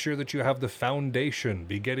 Make sure that you have the foundation.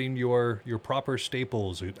 Be getting your proper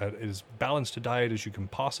staples. As balanced a diet as you can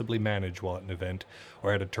possibly manage while at an event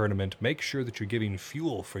or at a tournament. Make sure that you're giving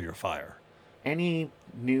fuel for your fire. Any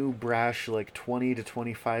new brash like 20 to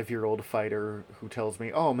 25-year-old fighter who tells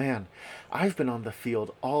me, oh man, I've been on the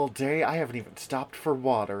field all day, I haven't even stopped for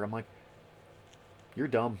water. I'm like, you're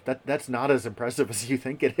dumb. That's not as impressive as you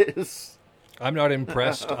think it is. I'm not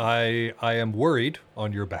impressed. I am worried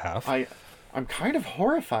on your behalf. I'm kind of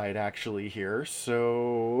horrified actually here,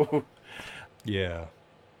 so... Yeah.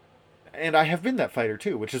 And I have been that fighter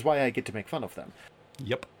too, which is why I get to make fun of them.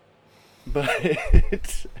 Yep.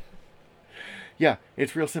 But... Yeah,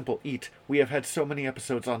 it's real simple. Eat. We have had so many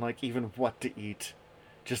episodes on, like, even what to eat.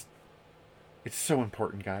 Just, it's so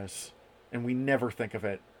important, guys. And we never think of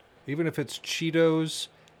it. Even if it's Cheetos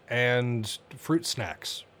and fruit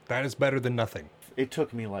snacks, that is better than nothing. It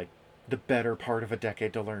took me, like, the better part of a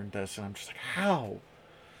decade to learn this, and I'm just like, how?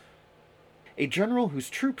 A general whose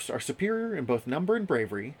troops are superior in both number and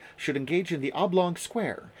bravery should engage in the oblong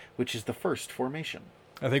square, which is the first formation.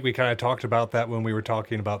 I think we kind of talked about that when we were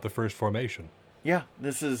talking about the first formation. Yeah,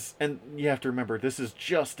 this is, and you have to remember, this is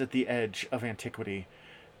just at the edge of antiquity,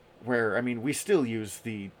 where, I mean, we still use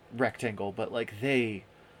the rectangle, but, like, they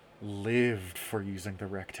lived for using the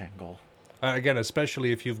rectangle. Again,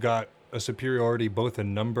 especially if you've got a superiority both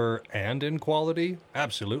in number and in quality,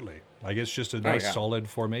 absolutely. Like, it's just a nice solid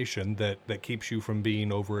formation that keeps you from being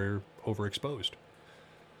overexposed.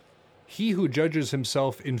 He who judges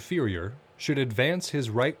himself inferior should advance his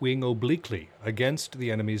right wing obliquely against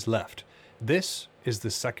the enemy's left. This is the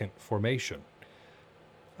second formation.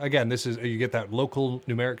 Again, this is, you get that local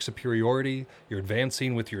numeric superiority. You're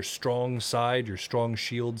advancing with your strong side, your strong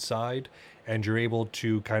shield side, and you're able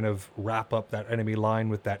to kind of wrap up that enemy line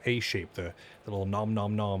with that A shape, the little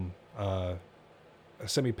nom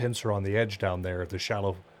semi-pincer on the edge down there, the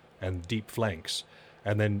shallow and deep flanks.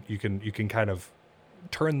 And then you can kind of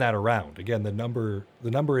turn that around. Again, the number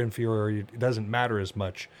inferiority doesn't matter as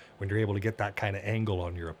much when you're able to get that kind of angle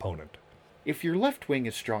on your opponent. If your left wing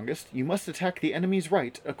is strongest, you must attack the enemy's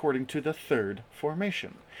right according to the third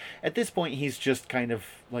formation. At this point, he's just kind of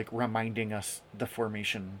like reminding us the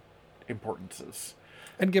formation importances.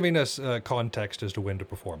 And giving us context as to when to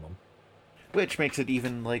perform them. Which makes it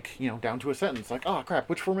even, like, down to a sentence. Like, oh crap,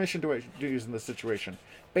 which formation do I use in this situation?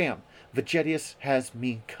 Bam, Vegetius has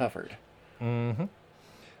me covered. Mm-hmm.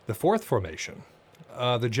 The fourth formation.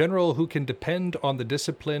 The general who can depend on the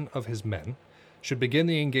discipline of his men should begin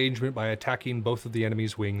the engagement by attacking both of the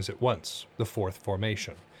enemy's wings at once, the fourth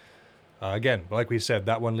formation. Again, like we said,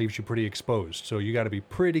 that one leaves you pretty exposed, so you got to be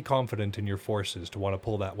pretty confident in your forces to want to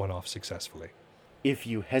pull that one off successfully. If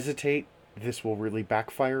you hesitate, this will really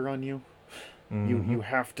backfire on you. Mm-hmm. You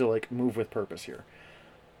have to, like, move with purpose here.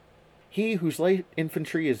 He whose light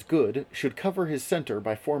infantry is good should cover his center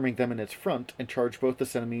by forming them in its front and charge both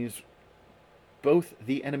the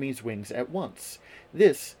enemy's wings at once.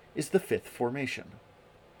 This is the fifth formation.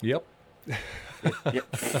 Yep.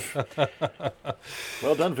 Yep.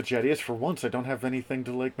 Well done, Vegetius. For once, I don't have anything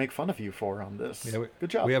to, like, make fun of you for on this. Yeah, good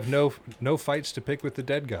job. We have no fights to pick with the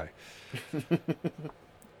dead guy.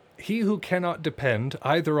 He who cannot depend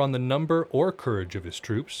either on the number or courage of his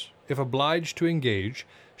troops, if obliged to engage,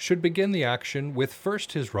 should begin the action with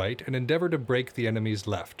first his right and endeavor to break the enemy's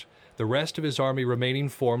left, the rest of his army remaining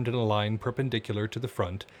formed in a line perpendicular to the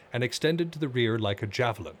front and extended to the rear like a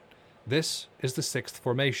javelin. This is the sixth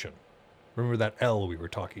formation. Remember that L we were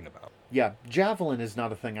talking about? Yeah, javelin is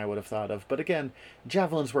not a thing I would have thought of, but again,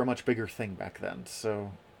 javelins were a much bigger thing back then,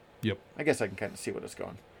 so... Yep. I guess I can kind of see what it's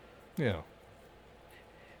going. Yeah.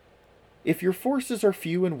 If your forces are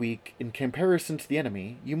few and weak in comparison to the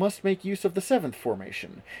enemy, you must make use of the seventh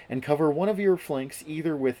formation, and cover one of your flanks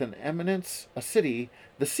either with an eminence, a city,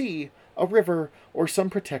 the sea, a river, or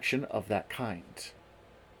some protection of that kind.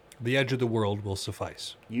 The edge of the world will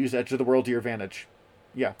suffice. Use edge of the world to your advantage.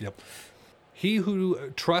 Yeah. Yep. He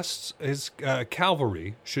who trusts his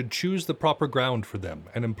cavalry should choose the proper ground for them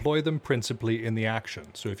and employ them principally in the action.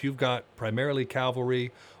 So if you've got primarily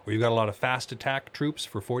cavalry or you've got a lot of fast attack troops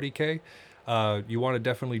for 40k, you want to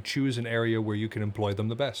definitely choose an area where you can employ them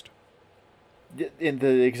the best. In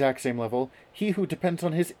the exact same level, he who depends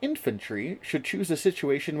on his infantry should choose a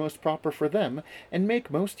situation most proper for them and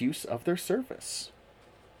make most use of their service.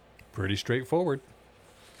 Pretty straightforward.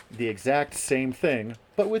 The exact same thing,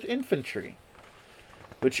 but with infantry.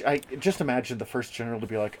 Which I just imagine the first general to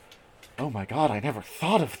be like, oh my god, I never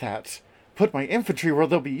thought of that. Put my infantry where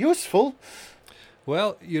they'll be useful.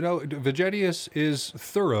 Well, Vegetius is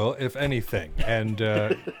thorough, if anything, and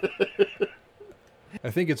I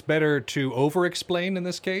think it's better to over-explain in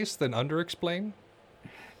this case than under-explain.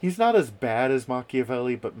 He's not as bad as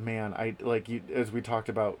Machiavelli, but man, as we talked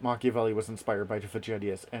about, Machiavelli was inspired by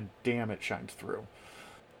Vegetius, and damn, it shines through.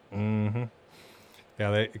 Mm-hmm. Yeah,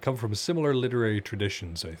 they come from similar literary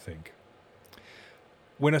traditions, I think.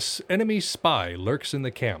 When an enemy spy lurks in the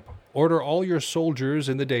camp, order all your soldiers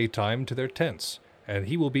in the daytime to their tents, and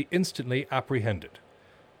he will be instantly apprehended.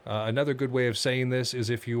 Another good way of saying this is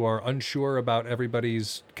if you are unsure about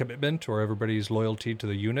everybody's commitment or everybody's loyalty to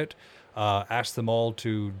the unit, ask them all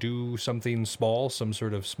to do something small, some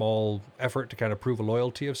sort of small effort to kind of prove a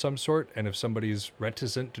loyalty of some sort, and if somebody's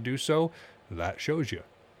reticent to do so, that shows you.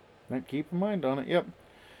 Keep in mind on it, yep.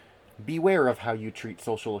 Beware of how you treat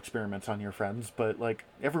social experiments on your friends, but,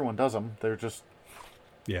 everyone does them. They're just...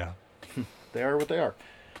 Yeah. They are what they are.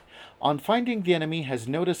 On finding the enemy has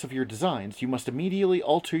notice of your designs, you must immediately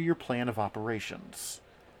alter your plan of operations.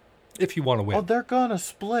 If you want to win. Oh, they're gonna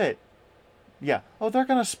split. Yeah. Oh, they're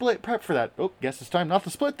gonna split. Prep for that. Oh, guess it's time not to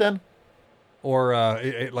split then. Or,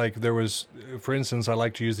 there was, for instance, I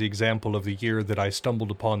like to use the example of the year that I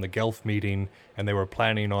stumbled upon the Guelph meeting, and they were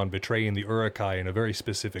planning on betraying the Uruk-hai in a very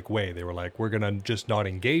specific way. They were like, we're going to just not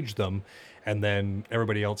engage them, and then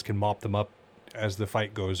everybody else can mop them up as the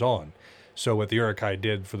fight goes on. So what the Uruk-hai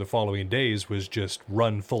did for the following days was just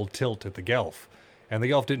run full tilt at the Gelf. And the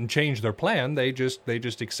Gelf didn't change their plan. They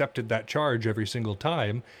just accepted that charge every single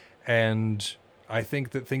time. And I think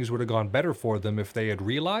that things would have gone better for them if they had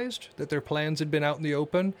realized that their plans had been out in the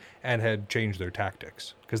open and had changed their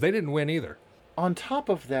tactics. Because they didn't win either. On top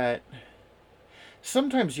of that,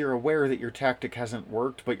 sometimes you're aware that your tactic hasn't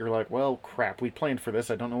worked, but you're like, well, crap, we planned for this.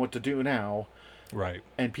 I don't know what to do now. Right.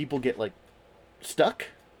 And people get, like, stuck.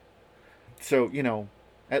 So,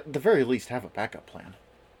 at the very least, have a backup plan.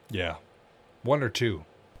 Yeah. One or two.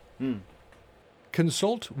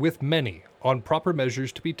 Consult with many on proper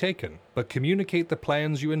measures to be taken, but communicate the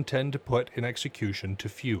plans you intend to put in execution to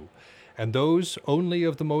few, and those only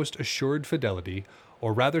of the most assured fidelity,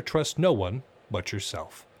 or rather trust no one but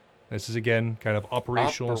yourself. This is, again, kind of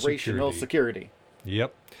operational security.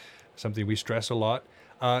 Yep. Something we stress a lot.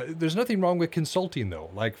 There's nothing wrong with consulting,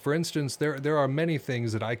 though. Like, for instance, there are many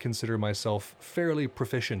things that I consider myself fairly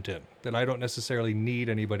proficient in that I don't necessarily need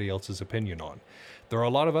anybody else's opinion on. There are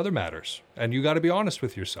a lot of other matters, and you got to be honest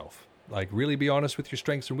with yourself. Like, really be honest with your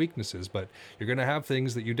strengths and weaknesses, but you're going to have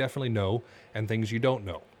things that you definitely know and things you don't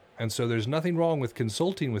know. And so there's nothing wrong with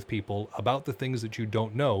consulting with people about the things that you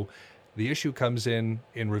don't know. The issue comes in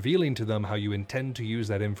revealing to them how you intend to use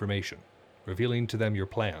that information, revealing to them your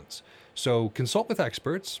plans. So consult with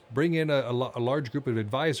experts, bring in a large group of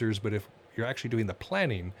advisors, but if you're actually doing the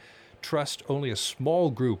planning, trust only a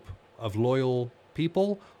small group of loyal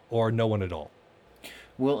people or no one at all.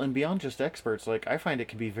 Well, and beyond just experts, like, I find it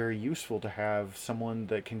can be very useful to have someone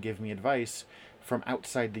that can give me advice from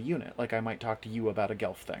outside the unit. Like, I might talk to you about a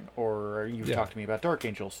Gelf thing, or you've talked to me about Dark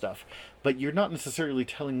Angel stuff, but you're not necessarily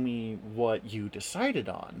telling me what you decided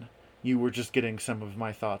on. You were just getting some of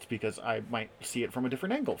my thoughts because I might see it from a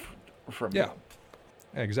different angle from you.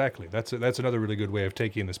 Exactly. That's another really good way of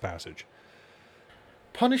taking this passage.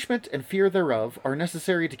 Punishment and fear thereof are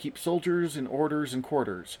necessary to keep soldiers in orders and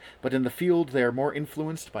quarters, but in the field they are more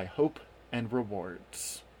influenced by hope and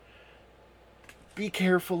rewards. Be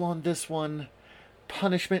careful on this one.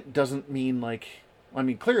 Punishment doesn't mean,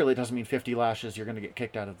 clearly it doesn't mean 50 lashes, you're going to get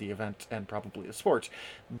kicked out of the event and probably the sport.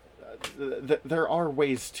 There are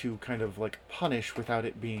ways to kind of, punish without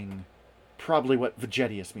it being probably what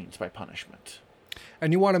Vegetius means by punishment.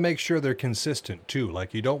 And you want to make sure they're consistent, too.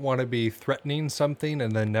 Like, you don't want to be threatening something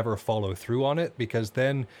and then never follow through on it, because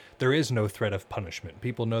then there is no threat of punishment.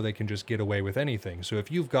 People know they can just get away with anything. So if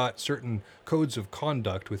you've got certain codes of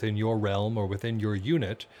conduct within your realm or within your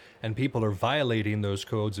unit, and people are violating those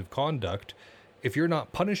codes of conduct, if you're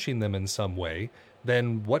not punishing them in some way,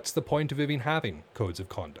 then what's the point of even having codes of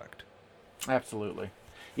conduct? Absolutely.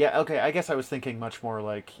 Yeah, okay, I guess I was thinking much more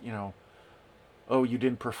like, oh, you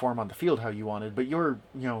didn't perform on the field how you wanted, but your,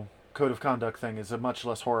 code of conduct thing is a much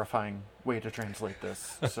less horrifying way to translate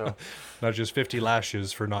this. So, not just 50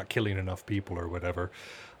 lashes for not killing enough people or whatever.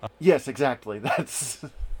 Yes, exactly. That's...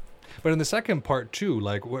 But in the second part, too,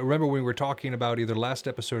 remember when we were talking about either last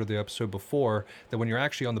episode or the episode before, that when you're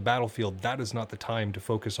actually on the battlefield, that is not the time to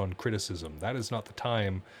focus on criticism. That is not the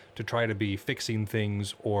time to try to be fixing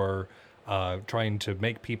things or trying to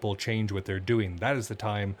make people change what they're doing. That is the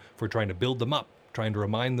time for trying to build them up, trying to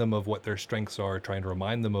remind them of what their strengths are, trying to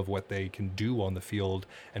remind them of what they can do on the field,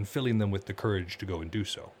 and filling them with the courage to go and do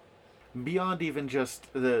so. Beyond even just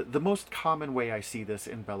the most common way I see this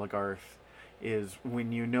in Belagarth is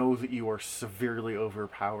when you know that you are severely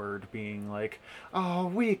overpowered, being like, oh,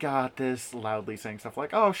 we got this, loudly saying stuff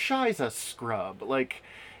like, oh, Shy's a scrub,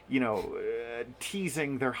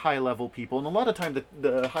 teasing their high-level people. And a lot of time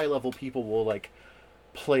the high-level people will,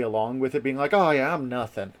 play along with it, being like, oh, yeah, I'm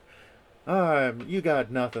nothing. You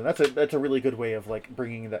got nothing. That's a really good way of,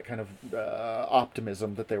 bringing that kind of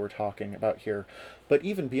optimism that they were talking about here. But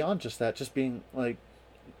even beyond just that, just being like,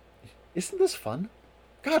 isn't this fun?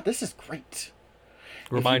 God, this is great.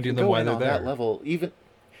 Reminding them why they're there. That level, even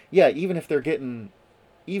if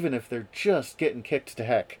they're just getting kicked to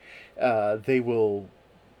heck, they will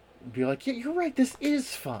be like, yeah, you're right, this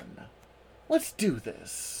is fun. Let's do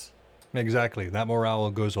this. Exactly. That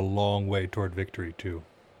morale goes a long way toward victory, too.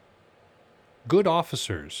 Good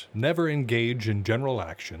officers never engage in general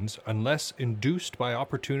actions unless induced by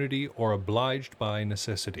opportunity or obliged by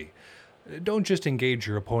necessity. Don't just engage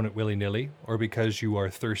your opponent willy-nilly or because you are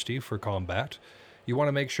thirsty for combat. You want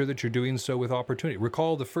to make sure that you're doing so with opportunity.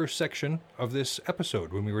 Recall the first section of this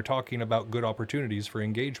episode when we were talking about good opportunities for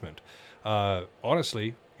engagement.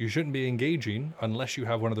 Honestly, you shouldn't be engaging unless you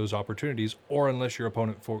have one of those opportunities or unless your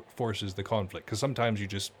opponent forces the conflict. Because sometimes you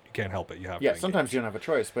can't help it. You have to Yeah, engage. sometimes you don't have a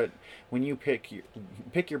choice, but when you pick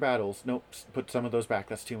your battles, nope, put some of those back.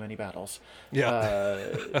 That's too many battles. Yeah.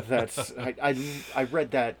 That's I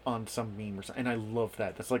read that on some meme or something, and I love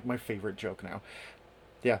that. That's like my favorite joke now.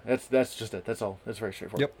 Yeah, that's just it. That's all. That's very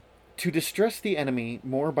straightforward. Yep. To distress the enemy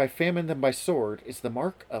more by famine than by sword is the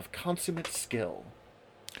mark of consummate skill.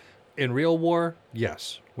 In real war,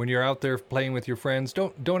 yes. When you're out there playing with your friends,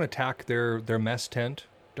 don't attack their mess tent.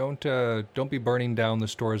 Don't be burning down the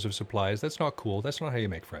stores of supplies. That's not cool. That's not how you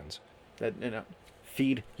make friends.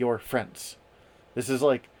 Feed your friends. This is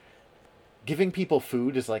like giving people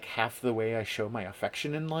food is like half the way I show my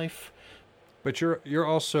affection in life. But you're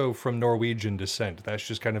also from Norwegian descent. That's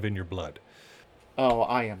just kind of in your blood. Oh,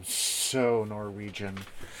 I am so Norwegian.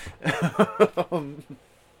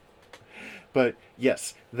 But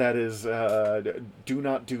yes, that is, do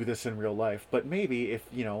not do this in real life. But maybe if,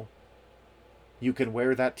 you can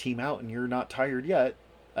wear that team out and you're not tired yet,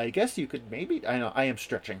 I guess you could maybe, I know I am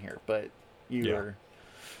stretching here, but you're...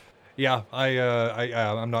 Yeah,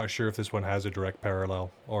 I'm not sure if this one has a direct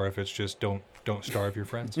parallel or if it's just don't starve your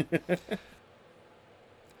friends.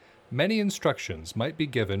 Many instructions might be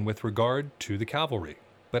given with regard to the cavalry,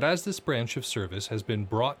 but as this branch of service has been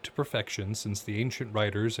brought to perfection since the ancient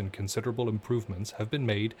writers and considerable improvements have been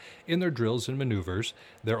made in their drills and maneuvers,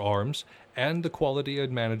 their arms, and the quality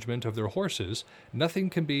and management of their horses, nothing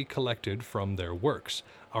can be collected from their works.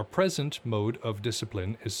 Our present mode of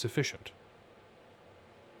discipline is sufficient.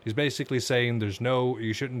 He's basically saying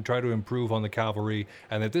you shouldn't try to improve on the cavalry,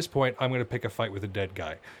 and at this point, I'm going to pick a fight with a dead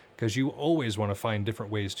guy. Because you always want to find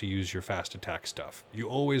different ways to use your fast attack stuff. You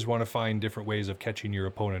always want to find different ways of catching your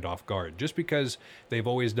opponent off guard. Just because they've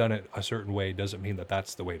always done it a certain way doesn't mean that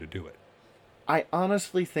that's the way to do it. I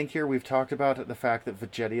honestly think here we've talked about the fact that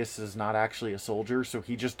Vegetius is not actually a soldier, so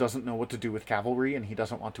he just doesn't know what to do with cavalry, and he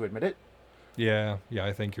doesn't want to admit it. Yeah,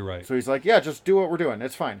 I think you're right. So he's like, yeah, just do what we're doing.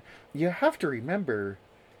 It's fine. You have to remember,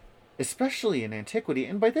 especially in antiquity,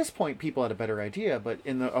 and by this point people had a better idea, but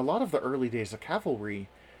in a lot of the early days of cavalry,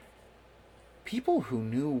 people who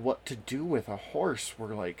knew what to do with a horse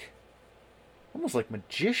were like almost like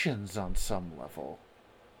magicians on some level.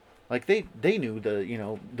 Like they knew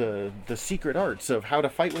the secret arts of how to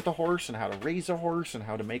fight with a horse and how to raise a horse and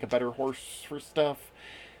how to make a better horse for stuff.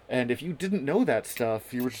 And if you didn't know that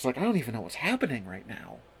stuff, you were just like, I don't even know what's happening right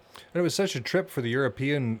now. And it was such a trip for the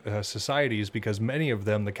European societies because many of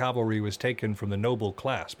them, the cavalry was taken from the noble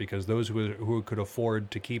class because those who could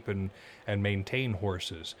afford to keep and maintain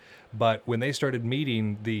horses. But when they started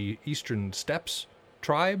meeting the eastern steppes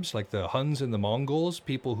tribes, like the Huns and the Mongols,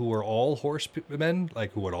 people who were all horsemen,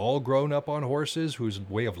 like who had all grown up on horses, whose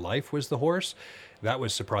way of life was the horse, that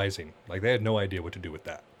was surprising. Like they had no idea what to do with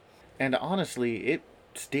that. And honestly, it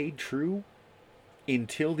stayed true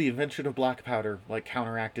until the invention of black powder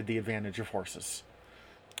counteracted the advantage of horses.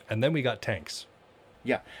 And then we got tanks.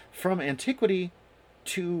 Yeah, from antiquity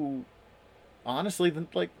to honestly,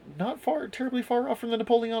 not terribly far off from the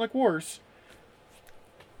Napoleonic Wars.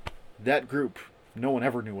 That group, no one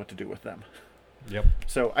ever knew what to do with them. Yep.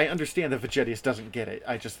 So I understand that Vegetius doesn't get it.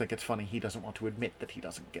 I just think it's funny he doesn't want to admit that he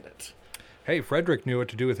doesn't get it. Hey, Frederick knew what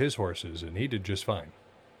to do with his horses, and he did just fine.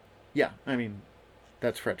 Yeah, I mean,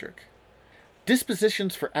 that's Frederick.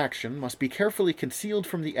 Dispositions for action must be carefully concealed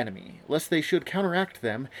from the enemy, lest they should counteract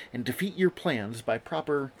them and defeat your plans by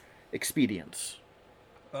proper expedients.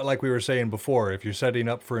 Like we were saying before, if you're setting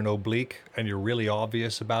up for an oblique and you're really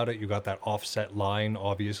obvious about it, you got that offset line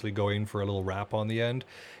obviously going for a little wrap on the end,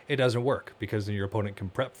 it doesn't work because then your opponent can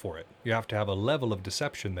prep for it. You have to have a level of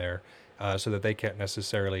deception there so that they can't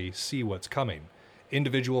necessarily see what's coming.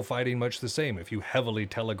 Individual fighting, much the same. If you heavily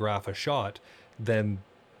telegraph a shot, then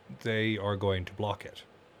they are going to block it.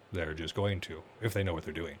 They're just going to, if they know what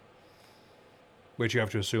they're doing. Which you have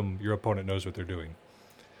to assume your opponent knows what they're doing.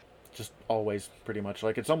 Just always, pretty much.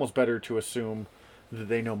 It's almost better to assume that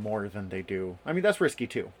they know more than they do. I mean, that's risky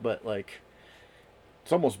too, but,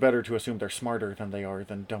 it's almost better to assume they're smarter than they are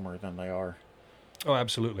than dumber than they are. Oh,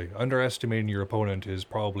 absolutely. Underestimating your opponent is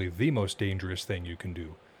probably the most dangerous thing you can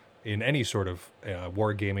do in any sort of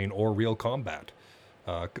wargaming or real combat.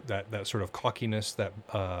 That sort of cockiness, that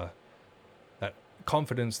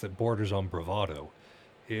confidence that borders on bravado,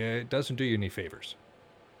 it doesn't do you any favors.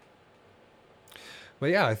 But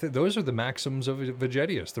yeah, I think those are the maxims of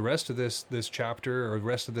Vegetius. The rest of this chapter, or the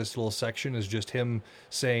rest of this little section, is just him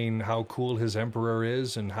saying how cool his emperor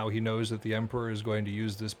is and how he knows that the emperor is going to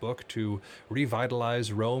use this book to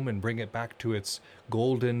revitalize Rome and bring it back to its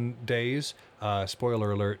golden days.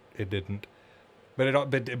 Spoiler alert, it didn't.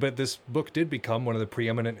 but this book did become one of the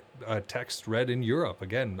preeminent texts read in Europe.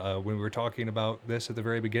 Again, when we were talking about this at the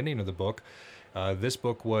very beginning of the book, this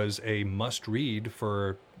book was a must-read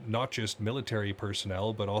for not just military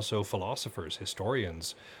personnel, but also philosophers,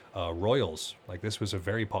 historians, royals. Like, this was a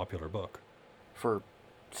very popular book. For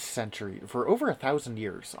over 1,000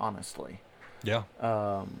 years, honestly. Yeah.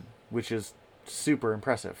 Which is super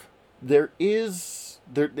impressive. It's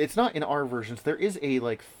not in our versions. There is a,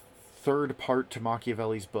 like, third part to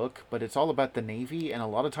Machiavelli's book, but it's all about the Navy, and a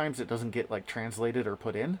lot of times it doesn't get, like, translated or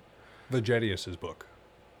put in. Vegetius's book.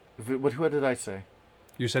 What did I say?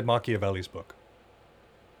 You said Machiavelli's book.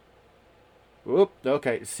 Whoop.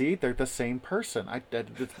 Okay. See, they're the same person.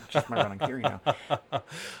 It's just my running theory now.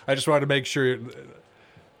 I just wanted to make sure.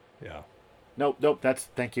 Yeah. Nope.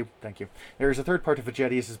 Thank you. There's a third part of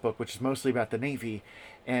Vegetius's book, which is mostly about the Navy,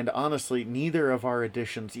 and honestly, neither of our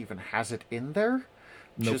editions even has it in there.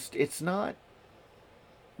 Nope. Just, it's not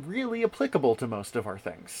really applicable to most of our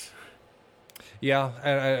things. Yeah,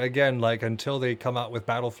 and again, like, until they come out with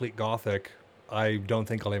Battlefleet Gothic, I don't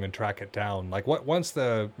think I'll even track it down. Like, once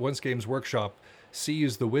Games Workshop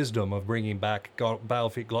sees the wisdom of bringing back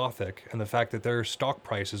Battlefleet Gothic and the fact that their stock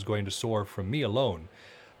price is going to soar from me alone,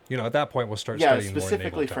 at that point we'll start studying more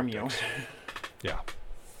specifically naval from you. tactics. Yeah.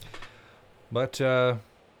 But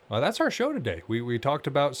that's our show today. We talked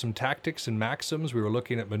about some tactics and maxims. We were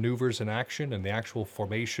looking at maneuvers in action and the actual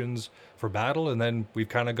formations for battle, and then we've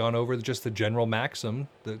kind of gone over just the general maxim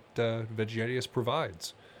that Vegetius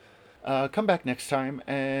provides. Come back next time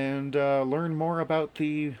and learn more about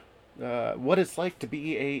what it's like to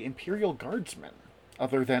be a Imperial Guardsman,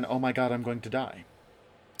 other than, oh my god, I'm going to die.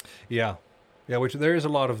 Yeah, which there is a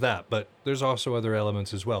lot of that, but there's also other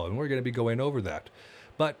elements as well, and we're going to be going over that.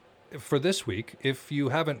 But for this week, if you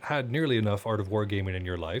haven't had nearly enough Art of Wargaming in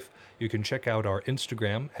your life, you can check out our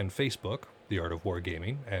Instagram and Facebook, The Art of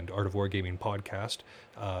Wargaming, and Art of Wargaming podcast,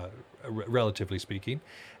 relatively speaking,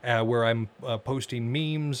 where I'm posting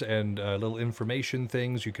memes and little information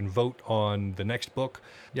things. You can vote on the next book.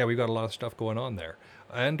 Yeah, we've got a lot of stuff going on there.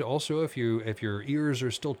 And also, if your ears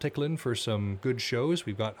are still tickling for some good shows,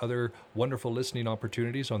 we've got other wonderful listening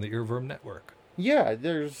opportunities on the Earworm Network. Yeah,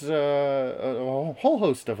 there's a whole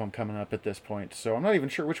host of them coming up at this point, so I'm not even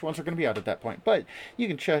sure which ones are going to be out at that point. But you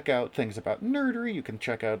can check out things about nerdery, you can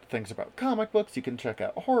check out things about comic books, you can check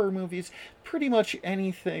out horror movies, pretty much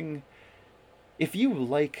anything. If you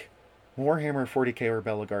like Warhammer 40k or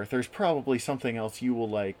Belagarth, there's probably something else you will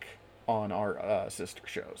like on our sister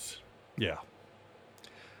shows. Yeah.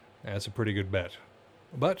 That's a pretty good bet.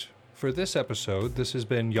 But for this episode, this has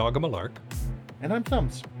been Yaga Malark. And I'm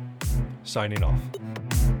Thumbs. Signing off.